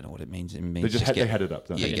 I don't know what it means. It means They just get- head it up,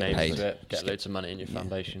 don't Yeah, they? you Get get paid. Get Just loads of money in your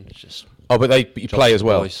foundation. It's just Oh, but you play as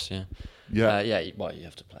well. voice, yeah. Yeah. Well, you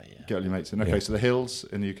have to play. Yeah. Get all your mates in. Okay, Yeah. so the hills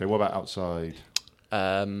in the UK. What about outside?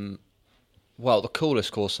 Well, the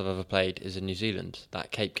coolest course I've ever played is in New Zealand.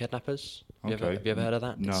 That Cape Kidnappers. Have Okay. you ever heard of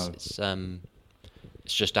that? No.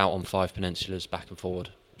 It's just out on 5 peninsulas, back and forward.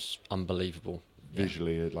 It's unbelievable. Yeah.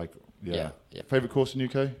 Visually, like Yeah. Favorite course in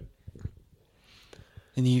UK?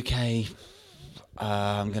 In the UK,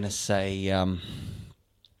 I'm going to say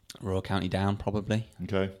Royal County Down, probably.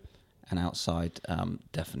 Okay. And outside,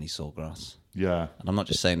 definitely Sawgrass. Yeah. And I'm not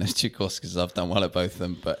just saying those two courses because I've done well at both of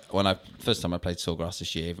them. But first time I played Sawgrass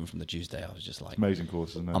this year, even from the Tuesday, I was just like, Amazing course,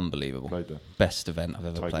 isn't it? unbelievable. Played there. Best event I've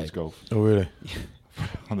ever Tigers played. Golf. Oh, really?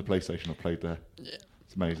 On the PlayStation, I played there. Yeah.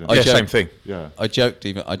 It's amazing. I Yeah, joke- same thing. Yeah. I joked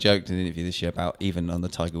in an interview this year about even on the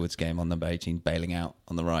Tiger Woods game on number 18, bailing out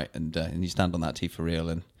on the right, and you stand on that tee for real,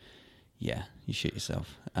 and yeah, you shoot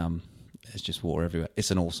yourself. There's just water everywhere.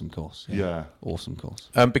 It's an awesome course. Yeah. Awesome course.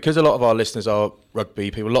 Because a lot of our listeners are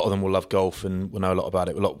rugby people, a lot of them will love golf and will know a lot about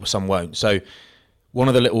it. Some won't. So one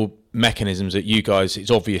of the little mechanisms that you guys,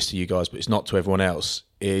 it's obvious to you guys, but it's not to everyone else,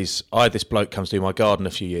 is I had this bloke come to do my garden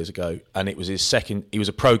a few years ago, and it was his second. He was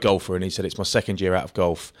a pro golfer, and he said, it's my second year out of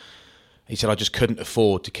golf. He said, I just couldn't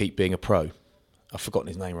afford to keep being a pro. I've forgotten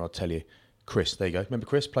his name, or I'll tell you. Chris, there you go. Remember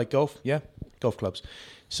Chris? Played golf? Yeah? Golf clubs.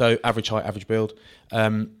 So average height, average build.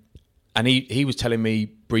 And he was telling me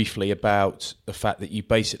briefly about the fact that you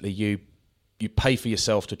basically, you pay for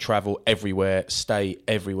yourself to travel everywhere, stay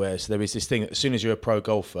everywhere. So there is this thing that as soon as you're a pro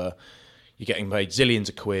golfer, you're getting paid zillions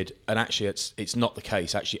of quid, and actually it's not the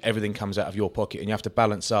case. Actually, everything comes out of your pocket, and you have to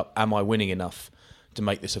balance up, am I winning enough to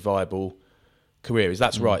make this a viable career?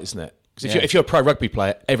 That's right, isn't it? Because if you're a pro rugby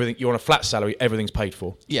player, everything, you're on a flat salary, everything's paid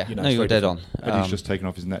for. Yeah, You know, no, it's you're very dead different. on. And he's just taken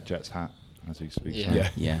off his NetJets hat as he speaks. Yeah.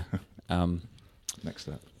 Yeah. Yeah. Next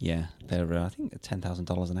step. Yeah, they're I think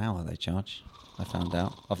 $10,000 an hour they charge. I found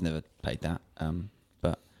out. I've never paid that,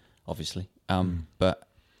 but obviously, but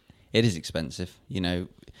it is expensive. You know,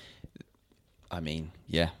 I mean,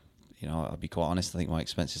 yeah. You know, I'll be quite honest. I think my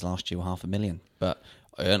expenses last year were $500,000, but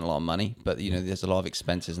I earned a lot of money. But you know, there's a lot of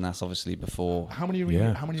expenses, and that's obviously before. How many are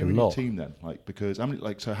Yeah, how many it's are a in your lot. team then? Like, because how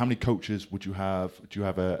many coaches would you have? Do you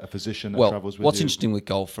have a physician that Well, travels with what's you? interesting with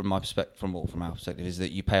golf from my perspective, from our perspective, is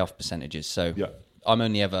that you pay off percentages. So Yeah.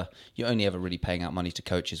 you're only ever really paying out money to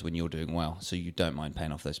coaches when you're doing well. So you don't mind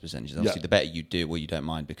paying off those percentages. Obviously, Yeah. the better you do, well, you don't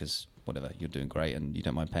mind because whatever, you're doing great and you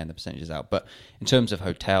don't mind paying the percentages out. But in terms of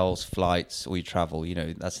hotels, flights, or you travel, you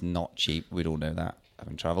know, that's not cheap. We'd all know that,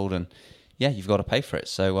 having travelled, and yeah, you've got to pay for it.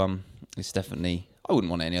 So it's definitely, I wouldn't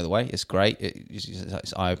want it any other way. It's great.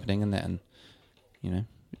 It's eye-opening, isn't it? And you know,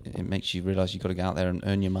 it makes you realise you've got to go out there and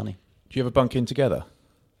earn your money. Do you ever bunk in together?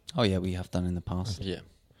 Oh yeah, we have done in the past. Yeah.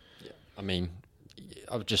 I mean,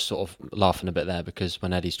 I was just sort of laughing a bit there because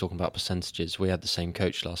when Eddie's talking about percentages, we had the same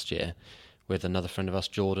coach last year with another friend of us,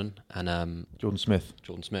 Jordan, and Jordan Smith.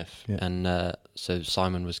 Jordan Smith. Yeah. And so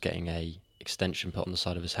Simon was getting a extension put on the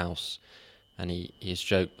side of his house, and his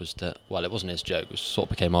joke was that, well, it wasn't his joke, it sort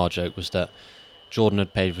of became our joke, was that Jordan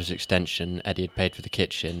had paid for his extension, Eddie had paid for the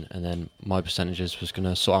kitchen, and then my percentages was going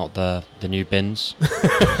to sort out the new bins.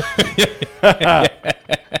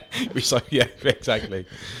 Yeah, exactly.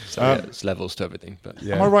 So yeah, it's levels to everything. But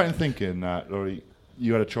Am I right in thinking, Laurie,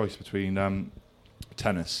 you had a choice between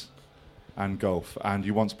tennis and golf, and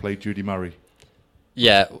you once played Judy Murray?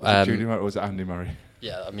 Yeah. Was it Judy Murray or was it Andy Murray?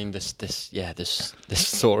 Yeah, I mean this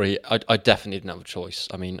story. I definitely didn't have a choice.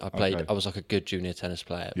 I mean, I played. Okay. I was like a good junior tennis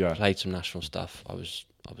player. Yeah. Played some national stuff. I was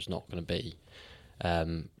not going to be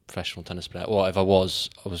professional tennis player. Or if I was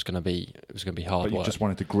going to be. It was going to be hard But you work. just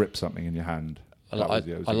wanted to grip something in your hand. I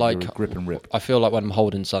You like were grip and rip. I feel like when I'm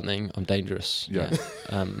holding something, I'm dangerous. Yeah.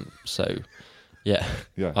 So, yeah.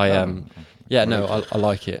 Yeah. I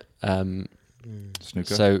like it.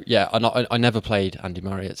 Snooker. So yeah, I never played Andy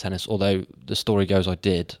Murray at tennis. Although the story goes I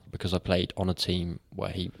did, because I played on a team where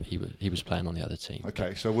he was playing on the other team.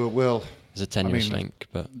 Okay, so we'll There's a tenuous link,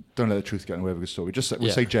 but don't let the truth get in the way of a good story.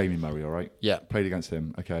 We'll say Jamie Murray, all right? Yeah. Played against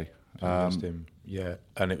him. Okay. Against him. Yeah,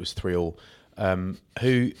 and it was 3-3.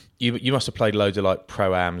 Who you must have played loads of like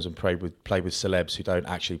pro-ams and played with celebs who don't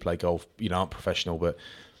actually play golf, aren't professional. But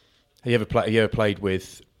have you ever played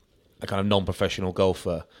with a kind of non-professional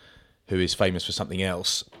golfer who is famous for something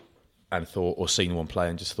else, and thought, or seen one play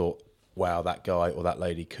and just thought, wow, that guy or that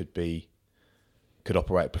lady could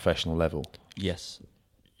operate at a professional level? Yes.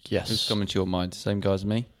 yes. Who's coming to your mind? Same guy as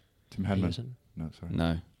me? Tim Henman. No,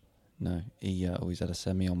 sorry. No. He always had a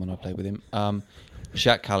semi on when I played with him.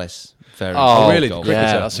 Jacques Callis, very really? good golfer.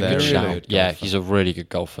 Yeah, that's a Very good shout. good Yeah, golfer. he's a really good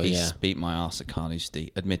golfer. He's beat my arse at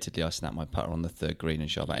Carnoustie. Admittedly, I snapped my putter on the third green and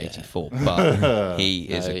shot about 84, but he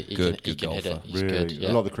is a good hit golfer. it. He's Really? good. Yeah.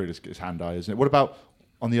 A lot of the credit is hand-eye, isn't it? What about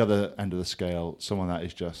on the other end of the scale, someone that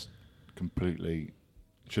is just completely,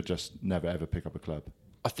 should just never ever pick up a club?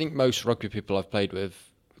 I think most rugby people I've played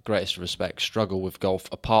with, greatest respect, struggle with golf.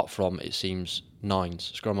 Apart from, it seems,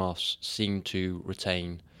 nines, scrum halves seem to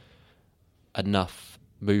retain enough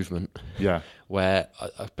movement. Yeah. Where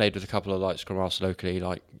I've played with a couple of like scrum halves locally,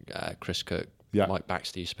 like Chris Cook, Yeah. Mike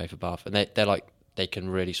Baxter used to play for Bath, and they're like, they can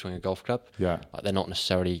really swing a golf club. Yeah. Like, they're not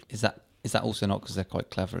necessarily. Is that also not because they're quite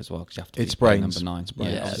clever as well? Because you have to It's be playing brains. number 9's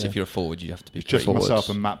brains. Yeah. Obviously, if you're a forward, you have to be It's just pretty- myself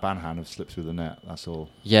and Matt Banhan have slipped through the net. That's all.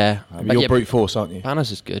 Yeah, But you're brute force, aren't you?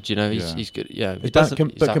 Banners is good. He's Yeah. he's good. Yeah,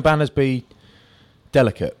 Can Banners be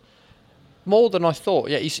delicate? more than I thought.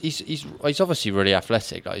 Yeah, he's obviously really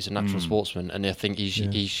athletic. Like, he's a natural sportsman, and I think he's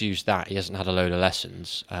used that. He hasn't had a load of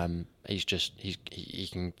lessons. He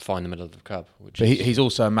can find the middle of the club. Which But is, he's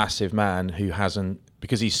also a massive man who hasn't,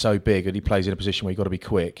 because he's so big and he plays in a position where you've got to be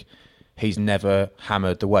quick. He's never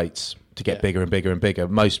hammered the weights to get bigger and bigger and bigger.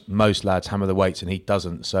 Most lads hammer the weights and he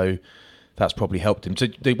doesn't. So that's probably helped him. So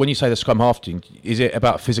when you say the scrum half team, is it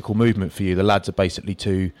about physical movement for you? The lads are basically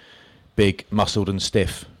too big, muscled and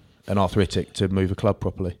stiff and arthritic to move a club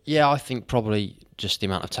properly. Yeah, I think probably just the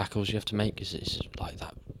amount of tackles you have to make is like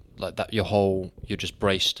that. Like that, you're just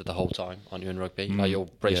braced the whole time, aren't you, in rugby? Like, you're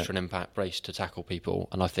braced for an impact, braced to tackle people.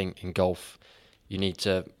 And I think in golf, you need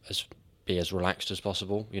to be as relaxed as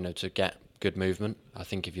possible, to get good movement. I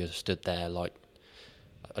think if you're stood there, like,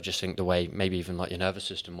 I just think the way maybe even like your nervous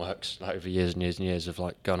system works, like over years and years and years of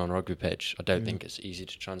like going on a rugby pitch, I don't think it's easy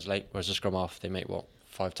to translate. Whereas a scrum half, they make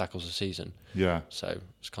 5 tackles a season. Yeah. So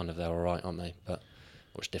it's kind of, they're all right, aren't they? But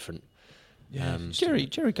it's different. Yeah. Jerry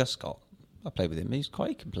Guscott. I played with him. He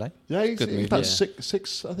can play. Yeah, he's good move. about Yeah.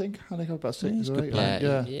 six, I think. I think I'm about 6. he's a or good 8.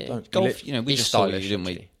 player. Yeah. Golf, we He's just saw you, stylish, didn't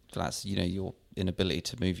we? actually. That's your inability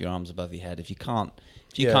to move your arms above your head. If you can't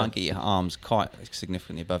Yeah. can't get your arms quite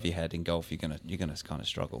significantly above your head in golf, you're gonna kind of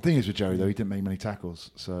struggle. The thing is with Jerry though, he didn't make many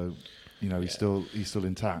tackles, so he's still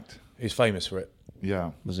intact. He's famous for it.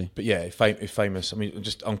 Yeah. Was he? But yeah, he's famous. I mean, I'm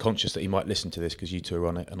just unconscious that he might listen to this because you two are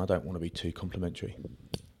on it, and I don't want to be too complimentary.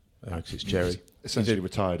 Because it's Jerry. Essentially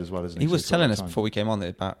retired as well, isn't he? He was So he's got telling that us time. before we came on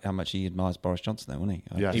about how much he admires Boris Johnson, though, wasn't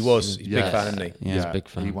he? Yes. He was. He's a big Yes. fan, isn't he? Yeah. He's a big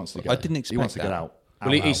fan. He wants to get. I didn't He expect wants to get that. out.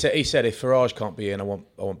 Well, he said if Farage can't be in, I want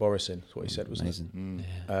Boris in. That's what he said, wasn't Amazing.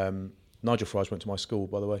 it? Nigel Farage went to my school,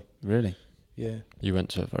 by the way. Really? Yeah. You went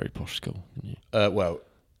to a very posh school, didn't you? Well,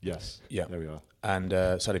 Yes. Yeah. There we are. and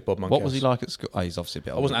so did Bob Monkhouse. What was he like at school? Oh, he's obviously a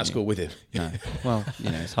bit I older wasn't at than school you. with him. No. Well,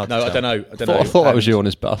 it's hard No, to I tell. don't know. I thought that was you on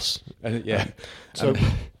his bus. Yeah. So,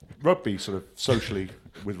 rugby, sort of socially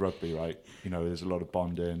with rugby, right? There's a lot of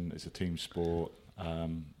bonding. It's a team sport. A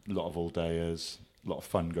lot of all-dayers. A lot of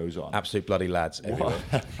fun goes on. Absolute bloody lads everywhere.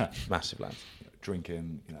 Massive lads.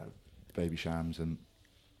 Drinking, baby shams and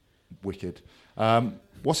wicked.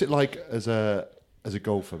 What's it like as a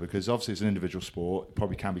golfer? Because obviously it's an individual sport. It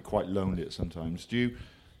probably can be quite lonely at sometimes. Do you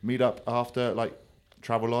meet up after, like,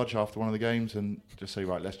 Travel Lodge after one of the games and just say,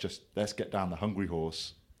 right, let's get down the hungry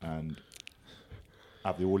horse and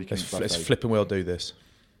have the all-you-can-eat buffet. Let's flip and we'll do this.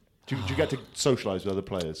 Do you get to socialise with other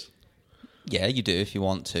players? Yeah, you do if you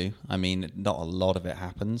want to. I mean, not a lot of it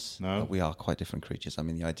happens. No. But we are quite different creatures. I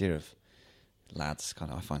mean, the idea of lads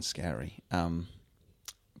I find scary.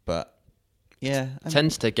 But yeah,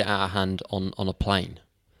 Tends to get out of hand on a plane.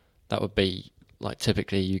 That would be like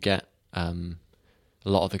typically you get a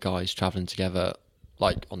lot of the guys travelling together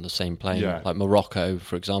like on the same plane. Yeah. Like Morocco,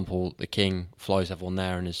 for example, the king flies everyone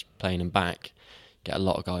there and is plane and back. Get a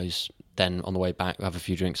lot of guys then on the way back have a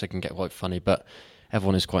few drinks. They can get quite funny, but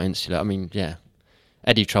everyone is quite insular. I mean, yeah,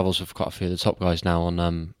 Eddie travels with quite a few of the top guys now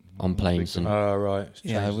on planes. And Oh, right.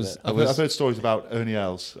 yeah, I've heard stories about Ernie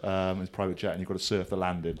Els, his private jet, and you've got to surf the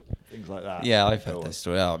landing, things like that. Yeah, I've heard that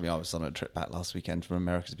story. I mean, I was on a trip back last weekend from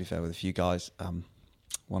America, to be fair, with a few guys.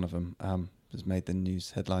 One of them has made the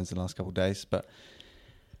news headlines in the last couple of days. But,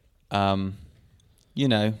 you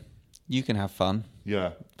know, you can have fun.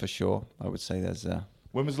 Yeah. For sure. I would say there's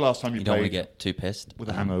When was the last time you don't want to played get too pissed. with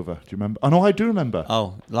a hangover? Do you remember? Oh, no, I do remember.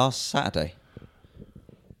 Oh, last Saturday.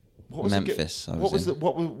 What was Memphis, The, I what was was in. the,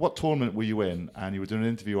 what tournament were you in? And you were doing an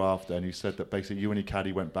interview after, and you said that basically you and your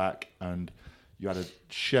caddy went back and you had a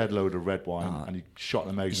shed load of red wine and you shot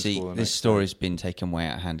an You amazing see, score. the this next story's been taken way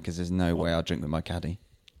out of hand because there's no way I'll drink with my caddy. day.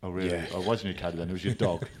 Oh, really? Yeah. Oh, it wasn't your caddy then. It was your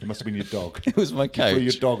dog. It must have been your dog. It was my You threw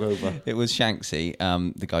your coach. dog over. It was Shanksy,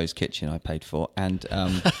 the guy's kitchen I paid for, and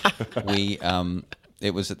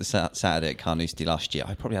it was at the Saturday at Carnoustie last year.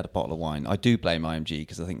 I probably had a bottle of wine. I do blame IMG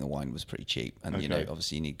because I think the wine was pretty cheap, and you know, Okay.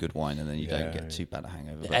 obviously you need good wine, and then you don't get too bad a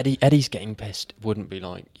hangover. but- Eddie's getting pissed. Wouldn't be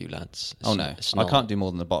like you lads. Oh no, It's I not. can't do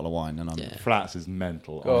more than a bottle of wine, and I'm. Yeah. Flats is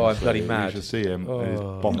mental. Oh, I'm honestly. bloody mad. You should see him. His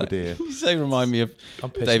bombardier. You so remind me of I'm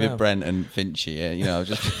pissed David now. Brent and Finchy. Yeah, you know,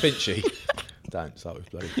 just Finchy. Don't start with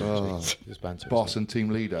bloody Finchy. Just banter. Boss and team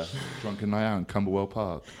leader, drunken night out in Camberwell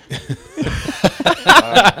Park.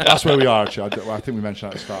 That's where we are, actually. I think we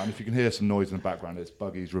mentioned that at the start. And if you can hear some noise in the background, it's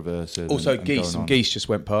buggies reversing. Also, and geese. going Some on. geese just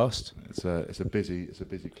went past. It's a busy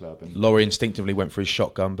club. And Laurie instinctively went for his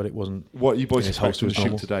shotgun, but it wasn't. what you boys in his expect holster to was shoot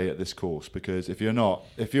normal. today at this course? Because if you're not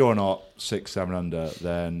 6-7 under,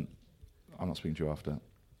 then I'm not speaking to you after.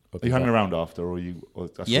 Are you hanging around after, or are you? Or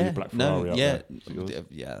I saw yeah, your black Ferrari no, up yeah, there. Is it yours?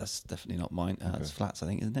 yeah. That's definitely not mine. It's Flats, I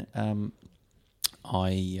think, isn't it?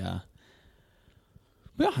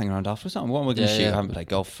 We are hanging around after something. What am I going to shoot? I haven't played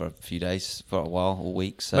golf for a few days, for a while, all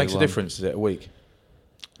week. So Makes a difference, is it? A week.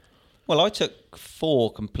 Well, I took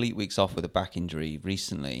 4 complete weeks off with a back injury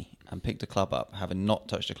recently and picked a club up, having not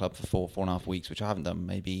touched a club for 4.5 weeks, which I haven't done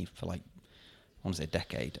maybe for like, I want to say a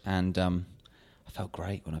decade. And I felt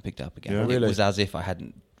great when I picked it up again. Yeah. It Really? was as if I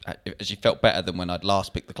hadn't, it actually felt better than when I'd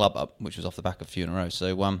last picked the club up, which was off the back of a few in a row.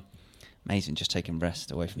 So amazing, just taking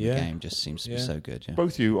rest away from the game just seems to be so good. Yeah.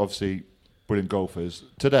 Both of you, obviously, brilliant golfers.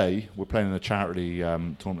 Today, we're playing in a charity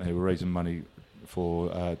tournament here. We're raising money for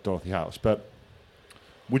Dorothy House. But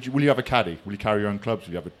will you have a caddy? Will you carry your own clubs?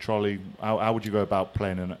 Will you have a trolley? How would you go about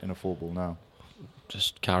playing in a 4-ball now?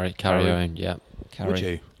 Just carry your own. Yeah, Carry, Would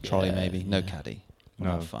you? trolley Yeah, no yeah. caddy.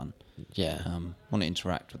 No. Have fun. yeah. Want to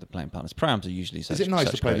interact with the playing partners. Prams are usually Is it nice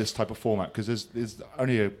to play great. this type of format? Because there's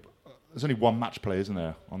only one match play, isn't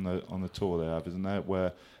there, on the tour they have, isn't there?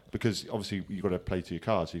 Because obviously you've got to play to your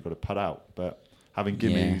cards, so you've got to putt out. But having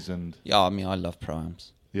gimmies and Yeah, I mean, I love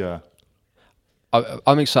Pro-Ams. yeah,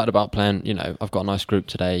 I'm excited about playing. You know, I've got a nice group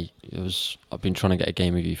today. I've been trying to get a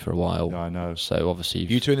game with you for a while. yeah, I know. So obviously,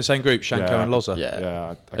 You two in the same group, Shanko Yeah. and Loza. yeah.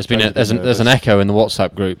 Yeah, There's an echo in the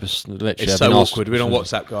WhatsApp group. It's literally It's I've so been asked- awkward. We're on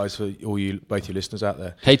WhatsApp, guys, for both you listeners out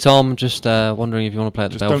there. Hey Tom, just wondering if you want to play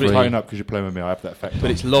at the Just don't Belfry. tighten up because you're playing with me. I have that effect. But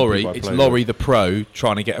on it's Laurie. people I It's play Laurie, with. the pro,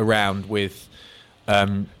 trying to get around with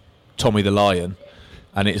Tommy the Lion,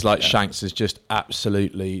 and it's like Shanks has just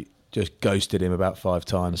absolutely just ghosted him about 5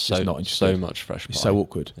 times. So just not interested. so much fresh. It's pie. so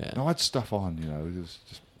awkward. Yeah. No, I had stuff on. It was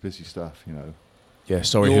just busy stuff. Yeah.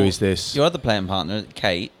 Sorry. Who is this? Your other playing partner,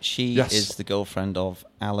 Kate, she Yes. is the girlfriend of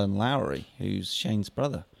Alan Lowry, who's Shane's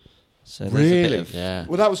brother. So there's Really? a bit of, Yeah.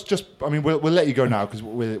 Well, that was just. I mean, we'll let you go now because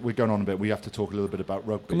we're going on a bit. We have to talk a little bit about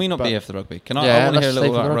rugby. Can we not But- be here for the rugby? Can I? Yeah, I want to hear a let's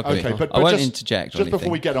little stay for about the rugby. Okay, but I won't just, interject. or Just before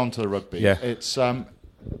anything. we get on to the rugby, Yeah. it's.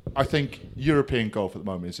 I think European golf at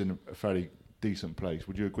the moment is in a fairly decent place.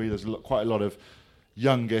 Would you agree? There's quite a lot of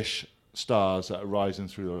youngish stars that are rising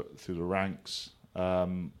through the ranks.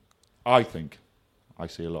 I think I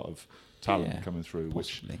see a lot of talent Yeah, coming through,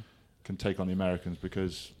 possibly. which can take on the Americans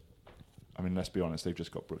because, I mean, let's be honest, they've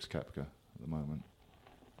just got Brooks Koepka at the moment.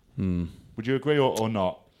 Would you agree or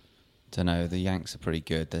not? Don't know. The Yanks are pretty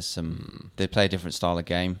good. There's some. They play a different style of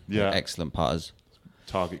game. Yeah. They're excellent putters.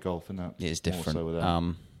 Target golf, isn't it? It is More different. so with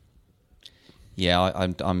them. Yeah,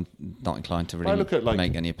 I'm not inclined to I really look at like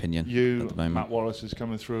make any opinion You, at the moment. Matt Wallace is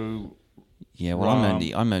coming through. Yeah, well,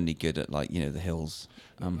 I'm only good at like the hills.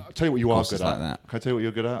 I'll tell you what you are good like at. that. Can I tell you what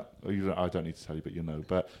you're good at? Or I don't need to tell you, but you know.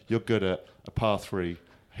 But you're good at a par 3,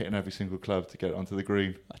 hitting every single club to get it onto the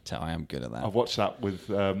green. I am good at that. I've watched that with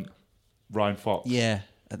Ryan Fox. Yeah,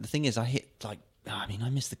 the thing is, I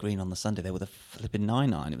missed the green on the Sunday there with a flipping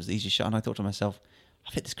 9-iron. It was the easiest shot, and I thought to myself,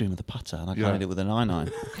 I've hit this green with a putter, and I played it with a 9-iron.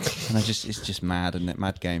 And it's just mad, isn't it?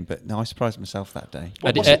 Mad game. But no, I surprised myself that day.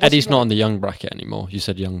 Eddie's not on the young bracket anymore. You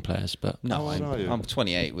said young players, but no, I'm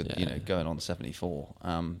 28 with going on 74.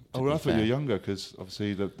 I thought you were younger because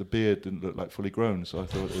obviously the beard didn't look like fully grown, so I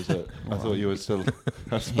thought it was I thought you were still.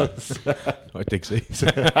 I dig see.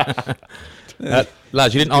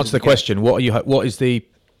 Lads, you didn't answer the question. What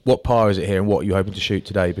par is it here, and what are you hoping to shoot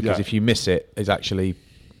today? Because if you miss it, it's actually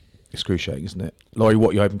excruciating, isn't it? Laurie,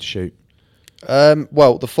 what are you hoping to shoot?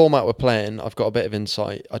 Well, the format we're playing, I've got a bit of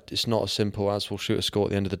insight. It's not as simple as we'll shoot a score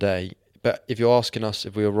at the end of the day. But if you're asking us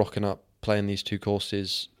if we were rocking up playing these two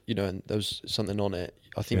courses, and there was something on it,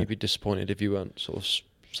 I think you'd be disappointed if you weren't sort of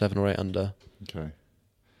 7 or 8 under. Okay.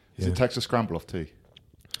 Is it Texas Scramble off tee?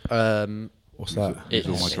 What's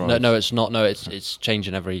that? No, it's not. No, it's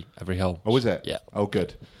changing every hole. Oh, is it? Yeah. Oh,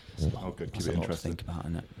 good. Good. Keep it That's a lot to interesting. think about,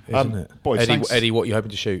 isn't it? Isn't it? Boys, Eddie, what are you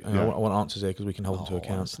hoping to shoot? Yeah. I want answers here because we can hold them to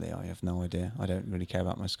account. Honestly, I have no idea. I don't really care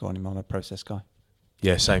about my score anymore. I'm a process guy.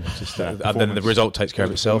 Yeah, same. And then the result takes care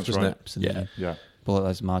of itself, doesn't it? Absolutely. Yeah. All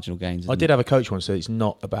those marginal gains. I did have a coach once say it's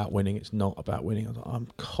not about winning. It's not about winning. I was like, I'm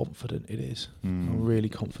confident it is. I'm really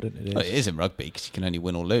confident it is. Well, it is in rugby because you can only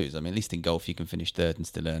win or lose. I mean, at least in golf you can finish third and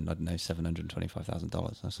still earn,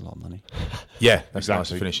 $725,000. That's a lot of money. Yeah, that's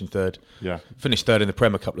nice Exactly. to finish in third. Yeah. Finished third in the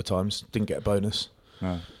Prem a couple of times. Didn't get a bonus.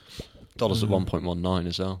 No. Dollars at 1.19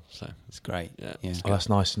 as well. So It's great. Yeah. Oh, that's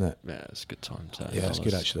nice, isn't it? yeah, it's a good time. Yeah, it's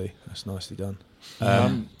good actually. That's nicely done.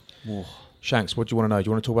 Whoa. Shanks, what do you want to know? Do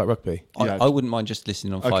you want to talk about rugby? Yeah. I wouldn't mind just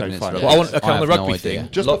listening on 5 Okay, minutes. fine. of Well, I rugby. want on the have rugby no thing. idea.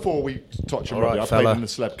 Just before we touch on All rugby, right, I played fella. in the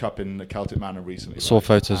Celeb Cup in Celtic Manor recently. Saw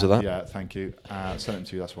photos of that. Yeah, thank you. Sent them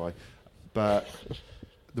to you, that's why. But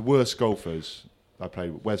the worst golfers I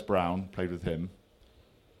played with, Wes Brown, played with him.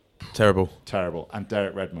 Terrible. Terrible. And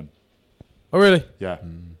Derek Redmond. Oh, really? Yeah.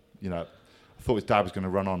 I thought his dad was going to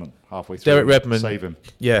run on and halfway through. Derek Redmond. Save him.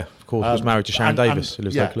 Yeah, of course. Was married to Sharon Davis, who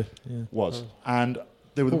lives yeah, locally. Yeah. Was. And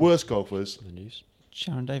they were the worst golfers. The news.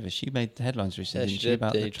 Sharon Davis, she made the headlines recently, Yeah, didn't she she, did,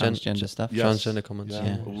 about the the transgender stuff? Yes. Transgender comments. Yeah.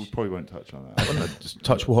 Yeah. Well, we probably won't touch on that. Just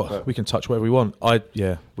touch what? We can touch whatever we want. We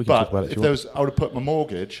can talk But about it if if you there want. was, I would have put my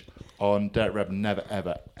mortgage on Derek Redmond never,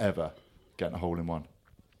 ever, ever getting a hole in one.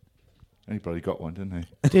 Anybody got one, didn't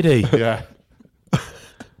he? Did he? Yeah.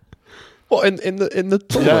 What in the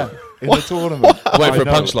Yeah. In the tournament. Wait for a I know.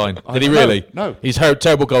 punchline. I Did he know. really? No. He's a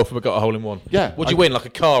terrible golfer but got a hole in one. Yeah. What'd you win? Like a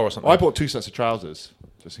car or something? I bought 2 sets of trousers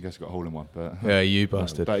just in case I got a hole in one. But Yeah, you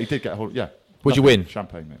bastard. But he did get a hole. Yeah. What'd you Nothing. win?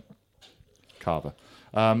 Champagne, mate. Carver.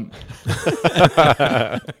 But it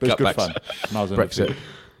was good Cutbacks. fun. And I was in Brexit. the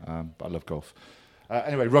team. But I love golf.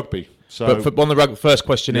 Anyway, rugby. So But for, on the first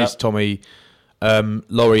question is, Yeah. Tommy,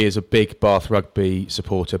 Laurie is a big Bath Rugby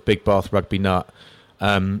supporter, big Bath Rugby nut.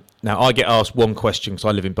 Now, I get asked one question, because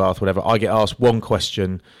I live in Bath, whatever. I get asked one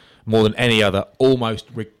question more than any other, almost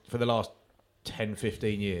for the last 10,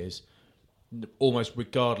 15 years, almost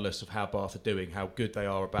regardless of how Bath are doing, how good they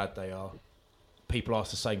are or bad they are. People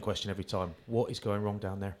ask the same question every time. What is going wrong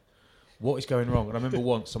down there? What is going wrong? And I remember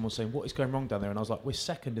once someone saying, what is going wrong down there? And I was like, we're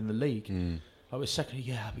second in the league. Like, we're second,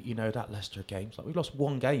 yeah, but that Leicester game's like, we've lost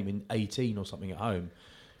one game in 18 or something at home.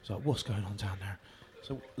 It's like, what's going on down there?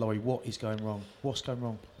 So, Laurie, what is going wrong? What's going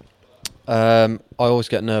wrong? I always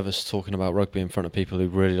get nervous talking about rugby in front of people who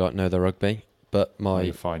really know their rugby. But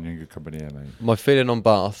you're fine. You're in good company here, mate. my feeling on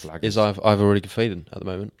Bath Blaggers. is I have a really good feeling at the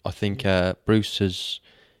moment. I think Bruce he's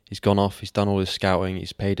gone off. He's done all his scouting.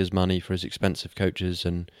 He's paid his money for his expensive coaches,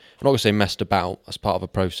 and I'm not going to say messed about as part of a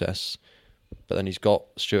process. But then he's got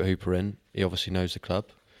Stuart Hooper in. He obviously knows the club.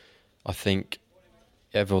 I think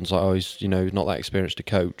everyone's like, oh, he's not that experienced to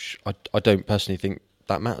coach. I don't personally think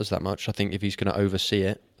that matters that much. I think if he's going to oversee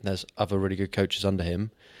it, there's other really good coaches under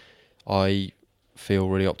him. I feel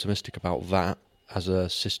really optimistic about that as a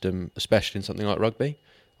system, especially in something like rugby.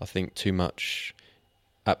 I think too much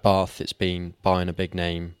at Bath, it's been buying a big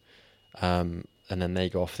name, and then they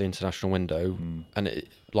go off the international window. And it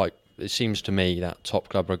seems to me that top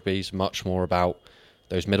club rugby is much more about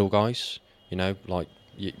those middle guys, like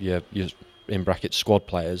your in brackets squad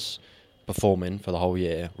players performing for the whole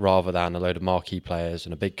year, rather than a load of marquee players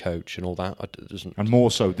and a big coach and all that. And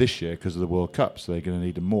more so this year because of the World Cup, so they're going to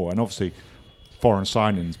need them more. And obviously, foreign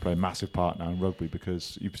signings play a massive part now in rugby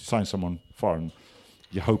because you sign someone foreign,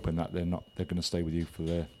 you're hoping that they're going to stay with you for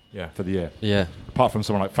the year. Yeah. Apart from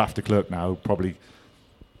someone like Faf de Klerk now, probably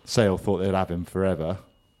Sale thought they'd have him forever.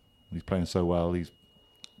 He's playing so well. He's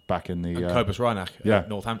back in the... Kobus Reinach yeah. at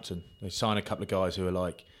Northampton. They sign a couple of guys who are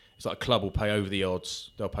like... It's like a club will pay over the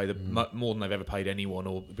odds. They'll pay more than they've ever paid anyone,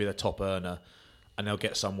 or be their top earner, and they'll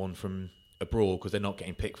get someone from abroad because they're not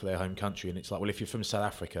getting picked for their home country. And it's like, well, if you're from South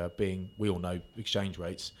Africa, we all know exchange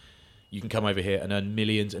rates, you can come over here and earn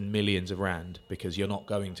millions and millions of rand because you're not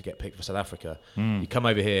going to get picked for South Africa. You come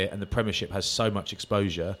over here and the Premiership has so much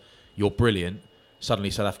exposure, you're brilliant,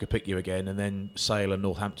 suddenly South Africa pick you again, and then Sale and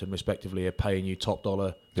Northampton respectively are paying you top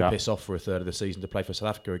dollar to piss off for a third of the season to play for South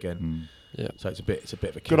Africa again. Yeah. So it's a bit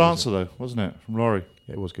of a good answer though, wasn't it, from Laurie?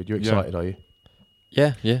 Yeah, it was good. You're excited, are you?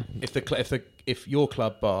 Yeah. If your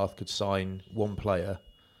club Bath could sign one player,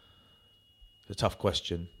 it's a tough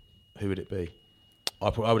question. Who would it be? I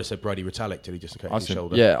would have said Brody Retallick till he dislocated his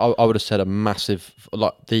shoulder. Yeah, I would have said a massive,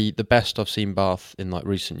 like the best I've seen Bath in like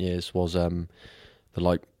recent years was the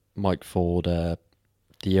like Mike Ford the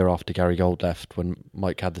year after Gary Gold left, when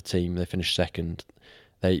Mike had the team. They finished second.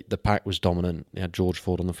 The pack was dominant. They had George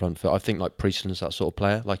Ford on the front foot. I think like Priestland's that sort of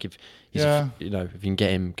player. Like if he's if you can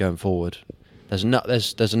get him going forward,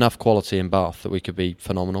 there's enough quality in Bath that we could be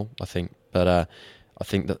phenomenal, I think. But I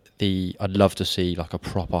think that I'd love to see like a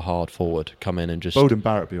proper hard forward come in and just... Bowden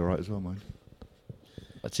Barrett be all right as well, mate.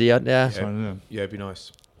 Yeah, it'd be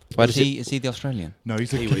nice. Where is he the Australian? No,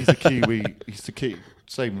 he's a Kiwi. He's the Kiwi.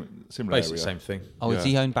 Similar basically area. The same thing. Oh, does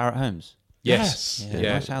he own Barrett Homes? Yes.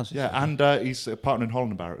 Yeah. Nice houses. Yeah, and he's a partner in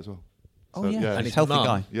Holland and Barrett as well. Oh, yeah. And He's his healthy mum,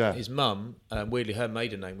 guy. Yeah. His mum, weirdly, her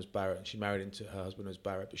maiden name was Barrett, and she married into her husband was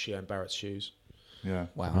Barrett, but she owned Barrett's shoes. Yeah.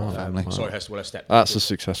 Wow. Family. Sorry, her stepdad. That's a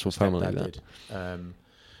successful family. Did,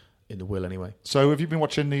 in the will, anyway. So, have you been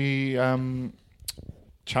watching the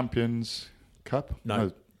Champions Cup?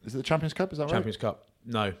 No. Is it the Champions Cup? Is that right? Champions Cup.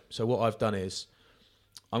 No. So what I've done is,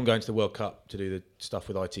 I'm going to the World Cup to do the stuff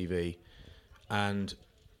with ITV, and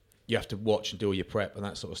you have to watch and do all your prep and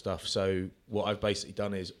that sort of stuff. So what I've basically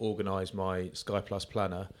done is organise my Sky Plus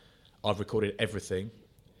planner. I've recorded everything,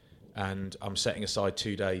 and I'm setting aside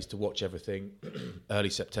 2 days to watch everything early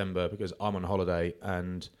September, because I'm on holiday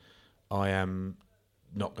and I am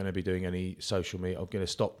not going to be doing any social media. I'm going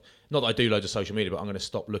to stop, not that I do loads of social media, but I'm going to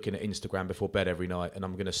stop looking at Instagram before bed every night, and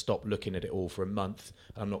I'm going to stop looking at it all for a month.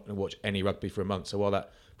 I'm not going to watch any rugby for a month. So while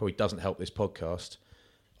that probably doesn't help this podcast,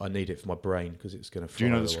 I need it for my brain, because it's going to fly. Do you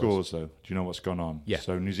know the otherwise. scores, though? Do you know what's gone on? Yeah.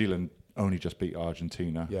 So New Zealand only just beat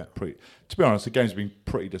Argentina. Yeah. To be honest, the game's been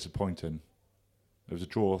pretty disappointing. There was a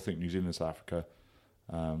draw, I think, New Zealand and South Africa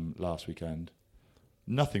last weekend.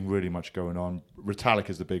 Nothing really much going on. Retallick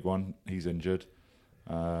is the big one. He's injured.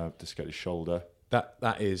 Dislocated his shoulder.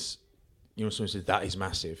 That is, you know, someone says that is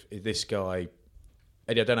massive. This guy,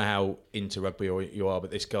 Eddie, I don't know how into rugby you are, but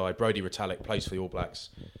this guy, Brody Retallick, plays for the All Blacks,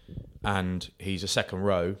 and he's a second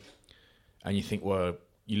row, and you think, well,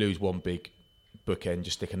 you lose one big bookend,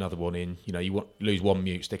 just stick another one in. You know, you lose one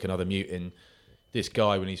mute, stick another mute in. This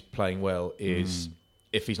guy, when he's playing well, is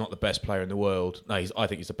if he's not the best player in the world, I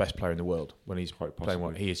think he's the best player in the world when he's Quite playing well.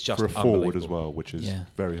 He is just for a forward unbelievable as well, which is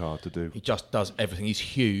very hard to do. He just does everything. He's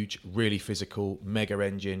huge, really physical, mega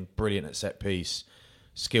engine, brilliant at set piece,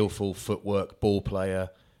 skillful footwork, ball player.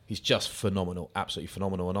 He's just phenomenal, absolutely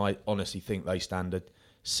phenomenal. And I honestly think they stand a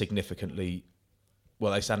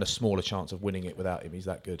smaller chance of winning it without him. He's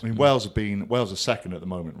that good. I mean, Wales are second at the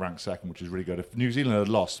moment, ranked second, which is really good. If New Zealand had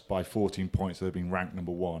lost by 14 points, they'd have been ranked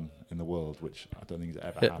number 1 in the world, which I don't think has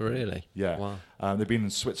ever happened. Really? Yeah. Wow. They've been in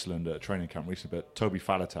Switzerland at a training camp recently, but Toby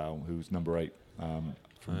Faletau, who's number 8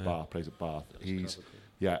 from Bath, plays at Bath. He's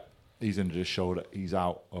injured his shoulder. He's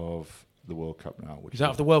out of the World Cup now. He's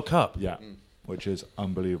out of the World Cup? Yeah, which is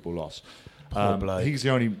unbelievable loss. Poor bloke. He's the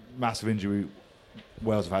only massive injury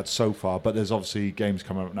Wales have had so far, but there's obviously games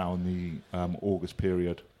coming up now in the August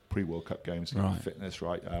period, pre-World Cup games, fitness,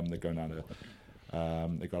 right? They're going down to,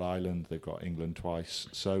 they've got Ireland, they've got England twice.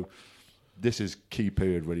 So this is key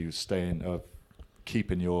period where you're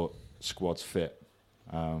keeping your squads fit,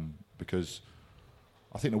 because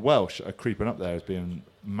I think the Welsh are creeping up there as being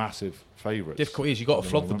massive favourites. Difficult is you've got to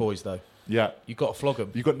flog the boys, though. Yeah. You've got to flog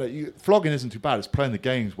them. Flogging isn't too bad. It's playing the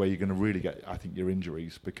games where you're going to really get, I think, your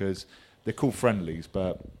injuries, because they're called friendlies,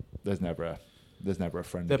 but there's never a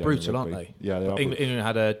friendly. They're game brutal, in aren't rugby. they? Yeah, they are.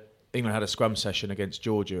 England had a scrum session against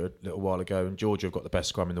Georgia a little while ago, and Georgia have got the best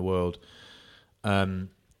scrum in the world, and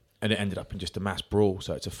it ended up in just a mass brawl.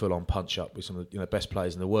 So it's a full-on punch-up with some of the best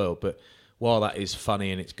players in the world. But while that is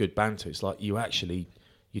funny and it's good banter, it's like you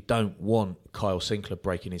don't want Kyle Sinclair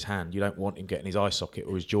breaking his hand. You don't want him getting his eye socket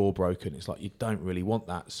or his jaw broken. It's like you don't really want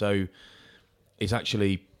that. So it's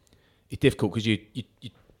difficult because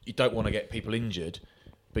you don't want to get people injured,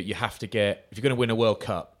 but you have to get, if you're going to win a World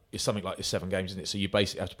Cup, it's something like 7 games, isn't it? So you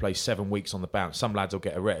basically have to play 7 weeks on the bounce. Some lads will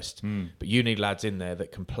get a rest, but you need lads in there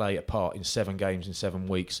that can play a part in 7 games in 7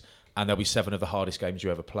 weeks, and there'll be 7 of the hardest games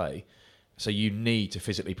you ever play. So you need to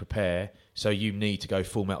physically prepare. So you need to go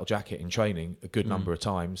full metal jacket in training a good number of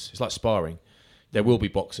times. It's like sparring. There will be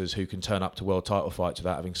boxers who can turn up to world title fights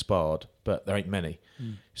without having sparred, but there ain't many.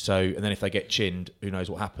 So, and then if they get chinned, who knows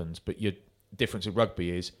what happens? But your difference in rugby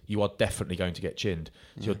is you are definitely going to get chinned.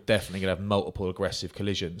 So you're definitely going to have multiple aggressive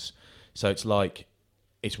collisions. So it's like,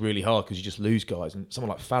 it's really hard because you just lose guys. And someone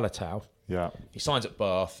like Faletau, he signs at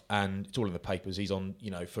Bath and it's all in the papers. He's on,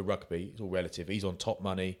 for rugby, it's all relative. He's on top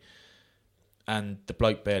money. And the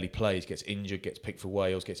bloke barely plays, gets injured, gets picked for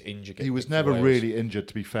Wales, gets injured. He was never really injured,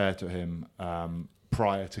 to be fair to him,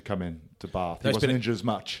 prior to coming to Bath. He wasn't injured as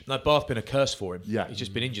much. No, Bath been a curse for him. Yeah. He's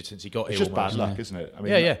just been injured since he got here. It's just almost. bad luck, isn't it? I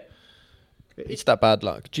mean, yeah. It's that bad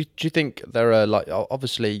luck. Do you think there are, like,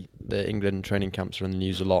 obviously the England training camps are in the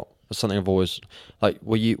news a lot. That's something I've always, like,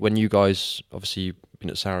 when you guys, obviously you've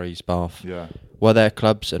been at Sarries, Bath, were there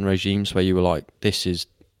clubs and regimes where you were like, this is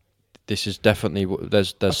definitely,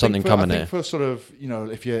 there's something coming here? I think for sort of,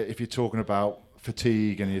 if you're talking about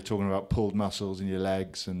fatigue and you're talking about pulled muscles in your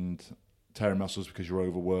legs and tearing muscles because you're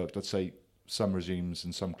overworked, I'd say some regimes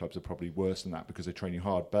and some clubs are probably worse than that because they train you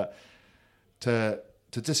hard. But to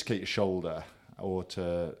dislocate your shoulder or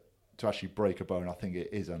to actually break a bone, I think it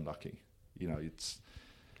is unlucky.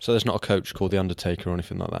 So there's not a coach called The Undertaker or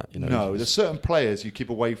anything like that? No, there's certain players you keep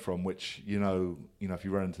away from, which, if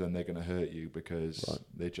you run into them, they're going to hurt you because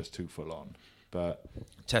they're just too full on. But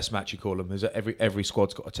test match, you call them. There's every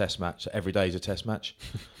squad's got a test match. So every day is a test match.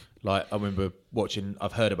 Like, I remember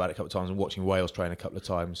I've heard about it a couple of times and watching Wales train a couple of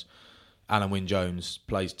times. Alan Wynne-Jones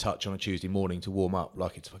plays touch on a Tuesday morning to warm up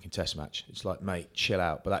like it's a fucking test match. It's like, mate, chill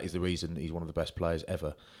out. But that is the reason he's one of the best players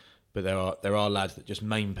ever. But there are lads that just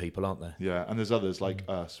maim people, aren't there? Yeah, and there's others like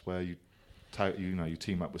us where you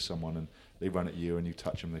team up with someone and they run at you and you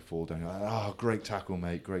touch them, they fall down. You're like, oh, great tackle,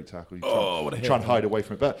 mate, great tackle. You try and hide away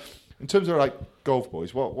from it. But in terms of like golf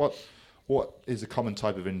boys, what is a common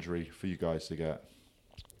type of injury for you guys to get?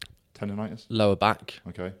 Tendinitis? Lower back.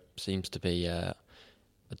 Okay. Seems to be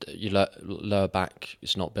your lower back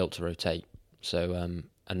is not built to rotate. So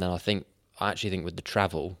and then I actually think with the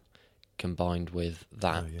travel combined with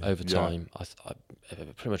that over time, I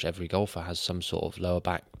pretty much every golfer has some sort of lower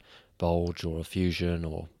back bulge or a fusion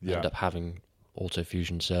or end up having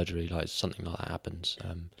autofusion surgery, like something like that happens.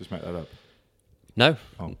 Just make that up. No,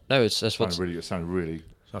 that's what's really. It sounded really.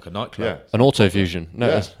 It's like a nightclub. Yeah, an autofusion.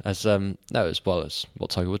 As well as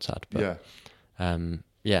what Tiger Woods had. But,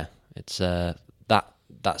 it's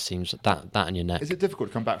that seems that in your neck. Is it difficult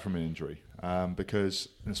to come back from an injury? Because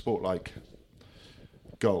in a sport like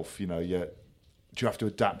golf, do you have to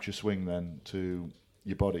adapt your swing then to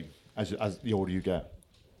your body as the older you get?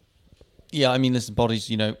 Yeah, I mean, there's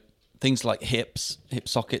bodies, things like hip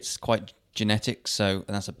sockets, quite genetic. So,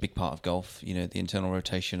 and that's a big part of golf. The internal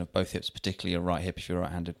rotation of both hips, particularly your right hip if you're a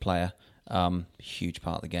right-handed player, huge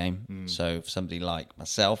part of the game. So, for somebody like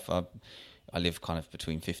myself, I live kind of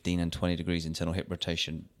between 15 and 20 degrees internal hip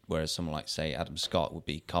rotation, whereas someone like, say, Adam Scott would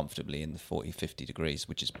be comfortably in the 40, 50 degrees,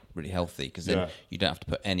 which is really healthy because then you don't have to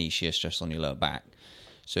put any shear stress on your lower back.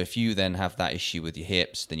 So if you then have that issue with your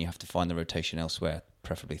hips, then you have to find the rotation elsewhere,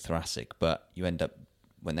 preferably thoracic. But you end up,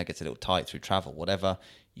 when that gets a little tight through travel, whatever,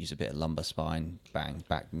 use a bit of lumbar spine, bang,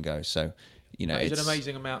 back and go. So, it's an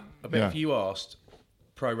amazing amount. I bet if you asked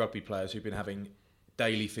pro rugby players who've been having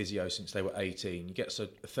daily physio since they were 18, you get a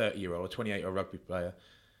 30-year-old, a 28-year-old rugby player,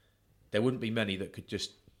 there wouldn't be many that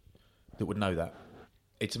would know that.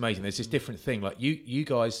 It's amazing. There's this different thing. Like you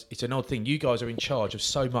guys, it's an odd thing. You guys are in charge of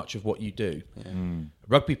so much of what you do. Yeah.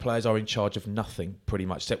 Rugby players are in charge of nothing, pretty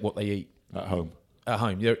much, except what they eat. At home.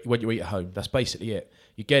 When you eat at home, that's basically it.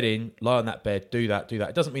 You get in, lie on that bed, do that.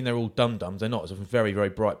 It doesn't mean they're all dum-dums. They're not. There's some very, very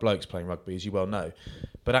bright blokes playing rugby, as you well know.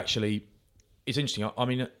 But actually, it's interesting. I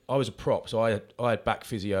mean, I was a prop, so I had back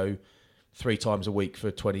physio 3 times a week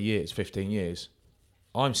for 20 years, 15 years.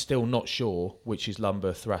 I'm still not sure which is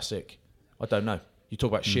lumbar, thoracic. I don't know. You talk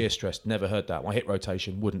about shear stress, never heard that. My hip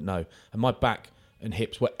rotation, wouldn't know. And my back and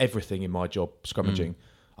hips were everything in my job, scrummaging.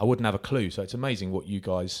 I wouldn't have a clue. So it's amazing what you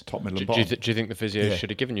guys... Top, middle and bottom. Do you think the physio should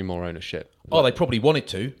have given you more ownership? Oh, they probably wanted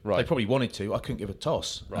to. Right. They probably wanted to. I couldn't give a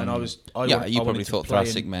toss. Right. And you probably thought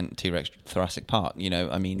thoracic meant T-Rex thoracic part.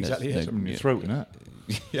 I mean... Exactly. Something in your throat, innit?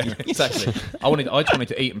 Yeah, exactly. I just wanted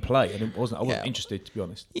to eat and play, and I wasn't interested, to be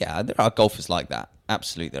honest. Yeah, there are golfers like that.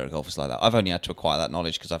 Absolutely, there are golfers like that. I've only had to acquire that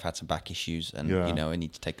knowledge because I've had some back issues, and I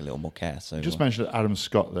need to take a little more care. So you just mentioned Adam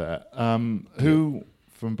Scott there. Who,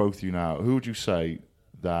 from both of you now, who would you say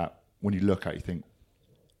that when you look at, you think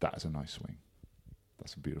that is a nice swing?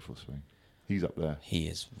 That's a beautiful swing. He's up there. He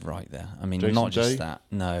is right there. I mean, Jason not just Day? that.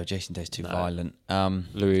 No, Jason Day's too No. violent.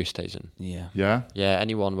 Louis Oosthuizen. Yeah. Yeah. Yeah,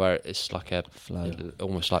 anyone where it's like a Flow.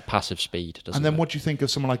 almost like passive speed. Doesn't And then it? what do you think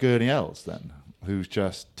of someone like Ernie Els then, who's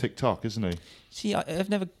just TikTok, isn't he? See,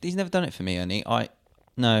 he's never done it for me, Ernie.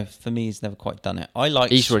 No, for me, he's never quite done it. I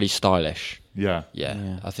like. He's really stylish. Yeah.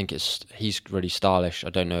 Yeah, I think he's really stylish. I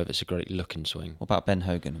don't know if it's a great looking swing. What about Ben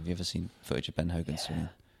Hogan? Have you ever seen footage of Ben Hogan swinging?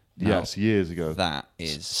 Yes, years ago. That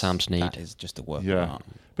is Sam Snead. That is just a work of Yeah. art.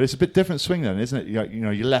 But it's a bit different swing then, isn't it? You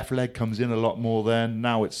know, your left leg comes in a lot more then.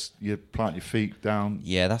 Now it's you plant your feet down.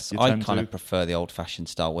 Yeah, You I tend kind to. of prefer the old-fashioned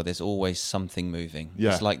style where there's always something moving.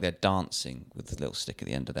 Yeah. It's like they're dancing with the little stick at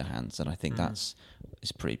the end of their hands, and I think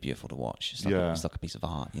it's pretty beautiful to watch. It's like, Yeah. it's like a piece of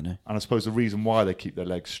art, you know. And I suppose the reason why they keep their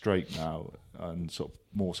legs straight now and sort of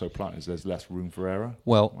more so planted is there's less room for error.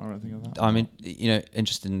 Well, I don't think of that. I mean,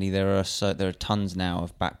 interestingly, there are tons now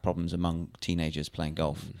of back problems among teenagers playing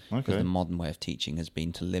golf. Because Okay. the modern way of teaching has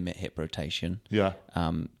been to limit hip rotation. Yeah.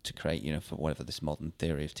 To create, for whatever this modern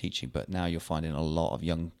theory of teaching. But now you're finding a lot of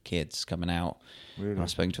young kids coming out. Really? And I've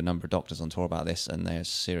spoken to a number of doctors on tour about this, and there's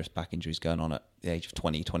serious back injuries going on at the age of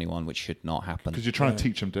 20, 21, which should not happen. Because you're trying to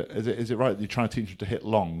teach them to. Is it right that you're trying to teach them to hit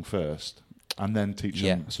long first, and then teach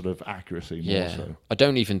them sort of accuracy more Yeah, so? I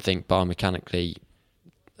don't even think biomechanically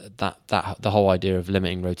that the whole idea of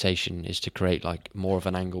limiting rotation is to create like more of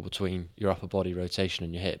an angle between your upper body rotation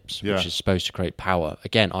and your hips, Yeah. which is supposed to create power.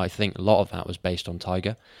 Again, I think a lot of that was based on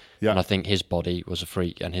Tiger, Yeah. and I think his body was a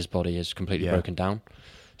freak, and his body is completely broken down.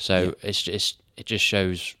 So it just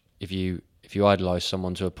shows if you idolize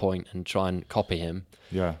someone to a point and try and copy him,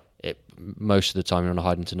 Yeah. most of the time you're on a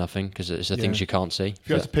hiding to nothing because it's the things you can't see. If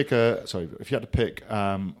you had to pick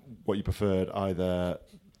what you preferred, either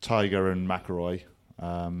Tiger and McIlroy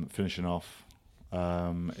finishing off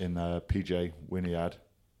in a PJ Wynyard,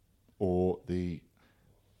 or the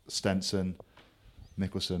Stenson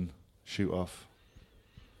Nicholson shoot off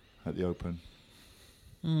at the Open.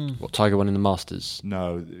 What, Tiger won in the Masters?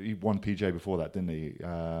 No, he won PJ before that, didn't he?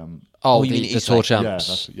 Oh, you mean the East Tour Lake?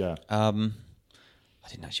 Champs. Yeah. I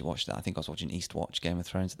didn't actually watch that. I think I was watching Eastwatch Game of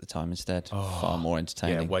Thrones at the time instead. Far more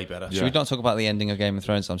entertaining. Yeah, way better. Should we not talk about the ending of Game of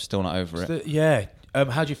Thrones? I'm still not over it.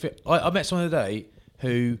 How do you feel? I met someone the other day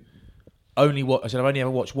who only I said I've only ever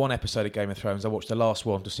watched one episode of Game of Thrones. I watched the last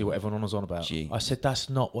one to see what everyone was on about. Gee. I said that's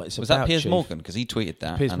not what it's Was about. that Piers Chief. Morgan? Because he tweeted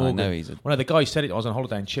that, Piers and Morgan. I know he's a... Well, no, the guy said it. I was on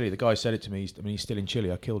holiday in Chile. The guy said it to me. He's still in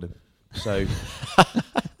Chile. I killed him. So I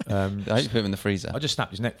hope you put him in the freezer. I just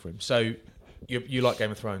snapped his neck for him. So you like Game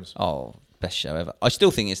of Thrones? Oh, best show ever. I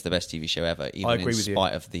still think it's the best TV show ever, even agree in with you.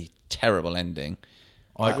 spite of the terrible ending.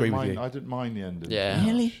 I agree with you. I didn't mind the ending. Yeah.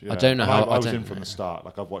 Really? I don't know And how- I was I don't- in from the start.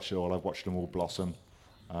 Like I've watched it all. I've watched them all blossom.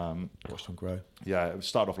 Watched them grow. Yeah, it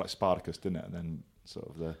started off like Spartacus, didn't it? And then sort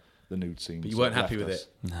of the nude scene. But you sort weren't of happy left with us.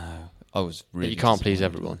 it. No, I was really... You can't please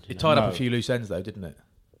disappointed. everyone. It tied up No. a few loose ends, though, didn't it?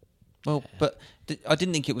 Well, but I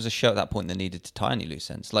didn't think it was a show at that point that needed to tie any loose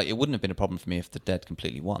ends. Like, it wouldn't have been a problem for me if the dead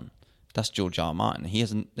completely won. That's George R. R. Martin. He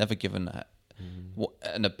hasn't never given...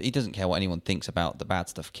 he doesn't care what anyone thinks about the bad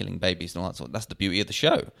stuff, killing babies and all that sort. That's the beauty of the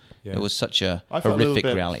show. Yeah. There was such a I felt a little horrific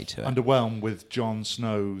bit reality to it. underwhelmed with Jon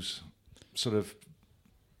Snow's sort of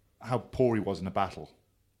how poor he was in the battle.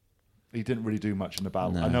 He didn't really do much in the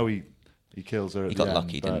battle. No. I know he kills her. At He the got end,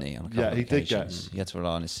 lucky, but didn't he? On a couple yeah, of he did occasions. get. He had to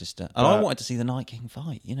rely on his sister. And I But- wanted to see the Night King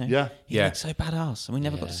fight. You know, Yeah. he Yeah. looked so badass, and we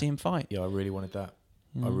never got to see him fight. Yeah, I really wanted that.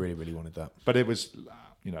 I really, really wanted that. But it was,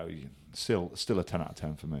 still a 10 out of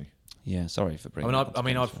 10 for me. Yeah, sorry for bringing. I it up to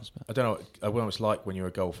mean, Game of Thrones, but- I don't know what it's like when you're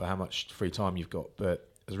a golfer, how much free time you've got. But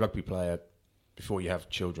as a rugby player, before you have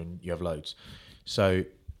children, you have loads. So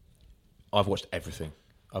I've watched everything.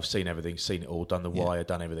 I've seen everything, seen it all, done The Wire,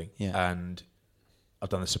 done everything. Yeah. And I've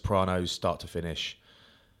done The Sopranos, start to finish.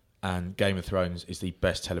 And Game of Thrones is the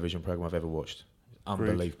best television program I've ever watched.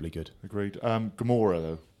 Unbelievably good. Agreed. Gomorrah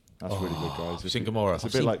though, that's really good, guys. you've seen Gomorrah? It's a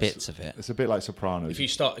I've bit seen like bits of it. It's a bit like Sopranos. If you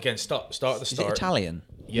start at the start at the Is start. it Italian?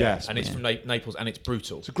 Yeah, Yes, and it's from Naples, and it's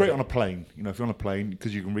brutal. It's great on a plane. If you're on a plane,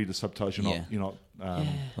 because you can read the subtitles. Yeah. You're not.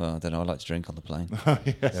 Well, I don't know. I like to drink on the plane.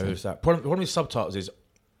 There is that. Problem with subtitles is,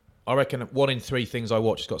 I reckon 1 in 3 things I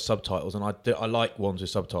watch has got subtitles, and I like ones with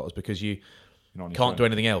subtitles because you You're not on your can't phone. do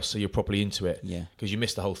anything else, so you're properly into it. Yeah. Because you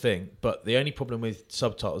miss the whole thing. But the only problem with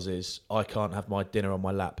subtitles is I can't have my dinner on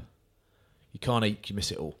my lap. You can't eat, you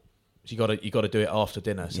miss it all. So you got to do it after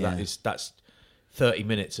dinner. So Yeah. that's 30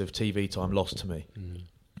 minutes of TV time lost to me.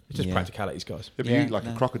 It's just Yeah. practicalities, guys. Yeah, but you Yeah, eat like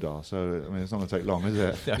no. a crocodile, so it's not going to take long, is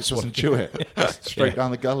it? Yeah, It doesn't chew it. Straight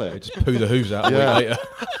down the gullet. Just poo the hooves out a Yeah. week later.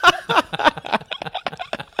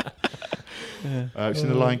 Have you seen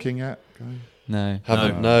The Lion King yet? guys? No,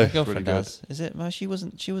 Haven't, No. no. My girlfriend Really good. does. Is it? Well, she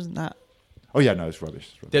wasn't that. Oh yeah, no, it's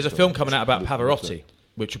rubbish. There's a film coming out about Pavarotti,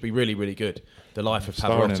 which would be really, really good. The Life of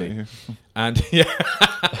Starring Pavarotti. in it. And yeah,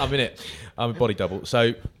 I'm in it. I'm a body double.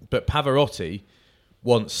 So, but Pavarotti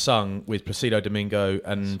once sung with Placido Domingo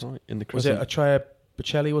and That's right, in the was it Crescent. Atreya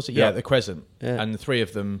Bocelli? Was it? Yeah, the Crescent. Yeah. And the three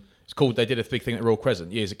of them. It's called. They did a big thing at the Royal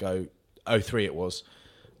Crescent years ago. 2003 it was,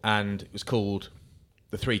 and it was called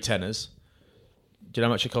The Three Tenors. Do you know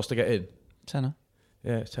how much it cost to get in? Tenner.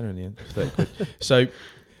 Yeah, it's £10 in the end. 30 quid. So,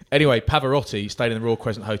 anyway, Pavarotti stayed in the Royal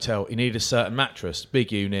Crescent Hotel. He needed a certain mattress,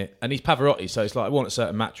 big unit, and he's Pavarotti, so it's like, I want a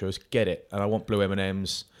certain mattress, get it. And I want blue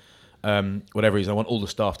M&Ms, whatever it is. I want all the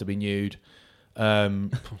staff to be nude,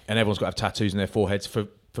 and everyone's got to have tattoos on their foreheads. For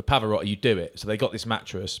Pavarotti, you do it. So they got this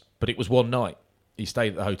mattress, but it was one night. He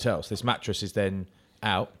stayed at the hotel. So this mattress is then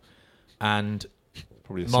out, and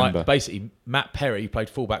Probably a Simba. basically, Matt Perry, who played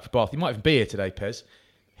fullback for Bath, he might even be here today, Pez.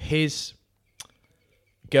 His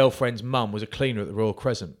girlfriend's mum was a cleaner at the Royal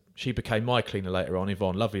Crescent. She became my cleaner later on,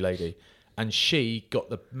 Yvonne, lovely lady. And she got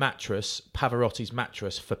the mattress, Pavarotti's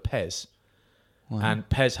mattress, for Pez. Wow. And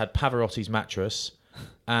Pez had Pavarotti's mattress.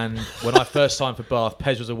 And when I first signed for Bath,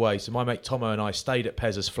 Pez was away. So my mate Tomo and I stayed at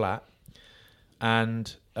Pez's flat.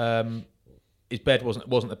 And his bed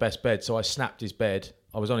wasn't the best bed. So I snapped his bed.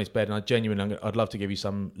 I was on his bed, and I'd love to give you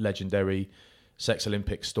some legendary Sex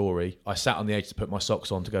Olympics story. I sat on the edge to put my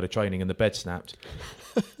socks on to go to training, and the bed snapped.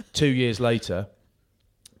 2 years later,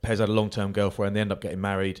 Pez had a long-term girlfriend. They ended up getting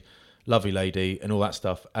married, lovely lady, and all that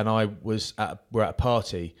stuff. And we're at a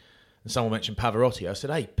party, and someone mentioned Pavarotti. I said,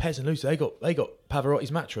 "Hey, Pez and Lucy, they got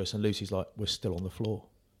Pavarotti's mattress." And Lucy's like, "We're still on the floor.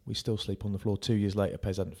 We still sleep on the floor." 2 years later,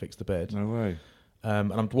 Pez hadn't fixed the bed. No way.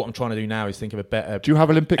 And what I'm trying to do now is think of a better. Do you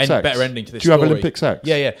have Olympic sex? Better ending to this. Do you have story. Olympic sex?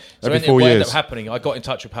 Yeah. So Every 4 what ended years. up happening, I got in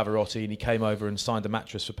touch with Pavarotti, and he came over and signed a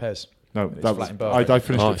mattress for Pez. No, It's that flat was, in Bath. I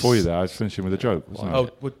finished it Nice. for you there. I was finishing with a joke. Wasn't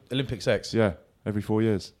Oh, with Olympic sex? I? Yeah, every 4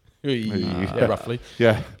 years. Yeah, roughly.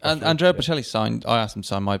 Yeah. And Andrea Bocelli signed. I asked him to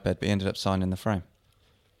sign my bed, but he ended up signing the frame.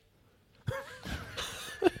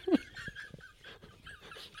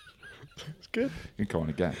 Good. You can go on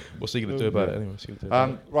again. What's he going to do about it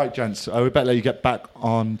anyway? Right, gents. We better let you get back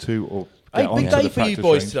on to or Hey, get big onto day the for you practice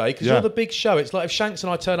boys range. today, because Yeah. you're the big show. It's like if Shanks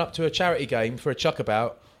and I turn up to a charity game for a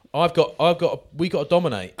chuckabout, we got to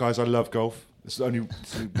dominate. Guys, I love golf. This is only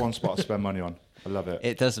one spot to spend money on. I love it.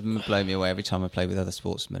 It does blow me away every time I play with other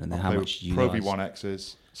sportsmen and how Play much with you Pro guys...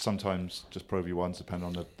 V1Xs, sometimes just Pro V1s, depending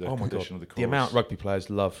on the Oh my condition god, of the course. the amount rugby players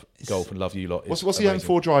love golf and love you lot. Is What's the amazing.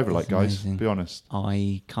 M4 driver like, It's guys? amazing. Be honest.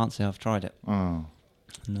 I can't say I've tried it. Oh,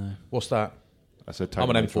 No. What's that? I said I'm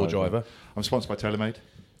an TaylorMade M4 driver. I'm sponsored by TaylorMade.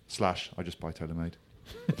 / I just buy TaylorMade.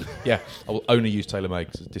 Yeah, I will only use TaylorMade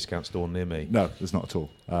because it's a discount store near me. No, there's not at all.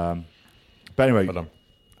 But anyway, Well done.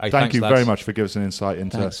 Hey, thank thanks, you lads. very much for giving us an insight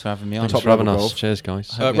into Thanks for having me on. Thanks top for having level us. golf. Cheers,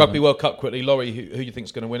 guys. Rugby World Cup quickly. Laurie, who you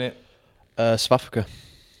think's going to win it? South Africa.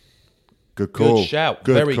 Good call. Good shout.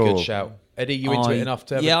 Good Very call. good shout. Eddie, you into it enough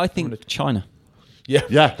to have Yeah, a- I think China. Yeah,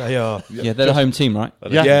 Yeah. they are. Yeah, they're the home team, right?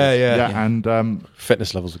 Yeah. And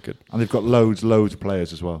Fitness levels are good. they've got loads of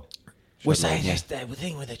players as well. We're saying this. The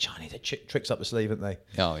thing with the Chinese, tricks up the sleeve, aren't they?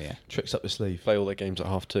 Oh, yeah. Tricks up the sleeve. Play all their games at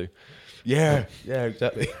 2:30. Yeah,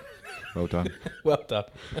 exactly. Well done. Well done.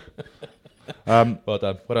 Well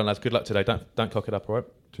done, lads. Good luck today. Don't cock it up, all right?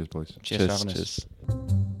 Cheers, boys. Cheers for having us.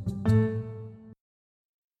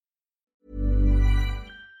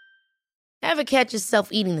 Ever catch yourself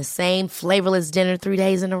eating the same flavorless dinner 3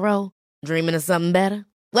 days in a row? Dreaming of something better?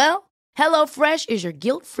 Well, HelloFresh is your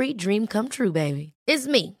guilt-free dream come true, baby. It's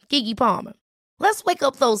me, Keke Palmer. Let's wake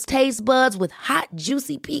up those taste buds with hot,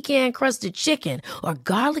 juicy pecan-crusted chicken or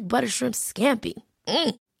garlic butter shrimp scampi.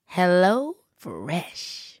 Hello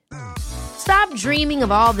Fresh. Stop dreaming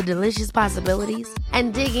of all the delicious possibilities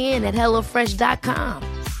and dig in at HelloFresh.com.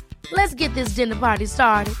 Let's get this dinner party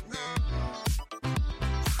started.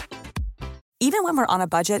 Even when we're on a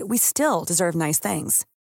budget, we still deserve nice things.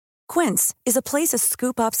 Quince is a place to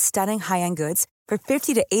scoop up stunning high-end goods for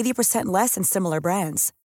 50 to 80% less than similar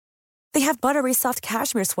brands. They have buttery soft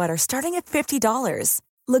cashmere sweaters starting at $50,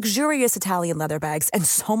 luxurious Italian leather bags, and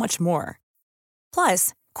so much more.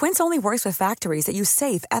 Plus, Quince only works with factories that use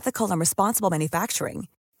safe, ethical, and responsible manufacturing.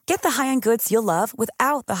 Get the high-end goods you'll love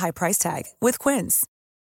without the high price tag with Quince.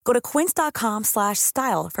 Go to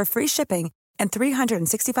quince.com/style for free shipping and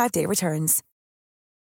 365-day returns.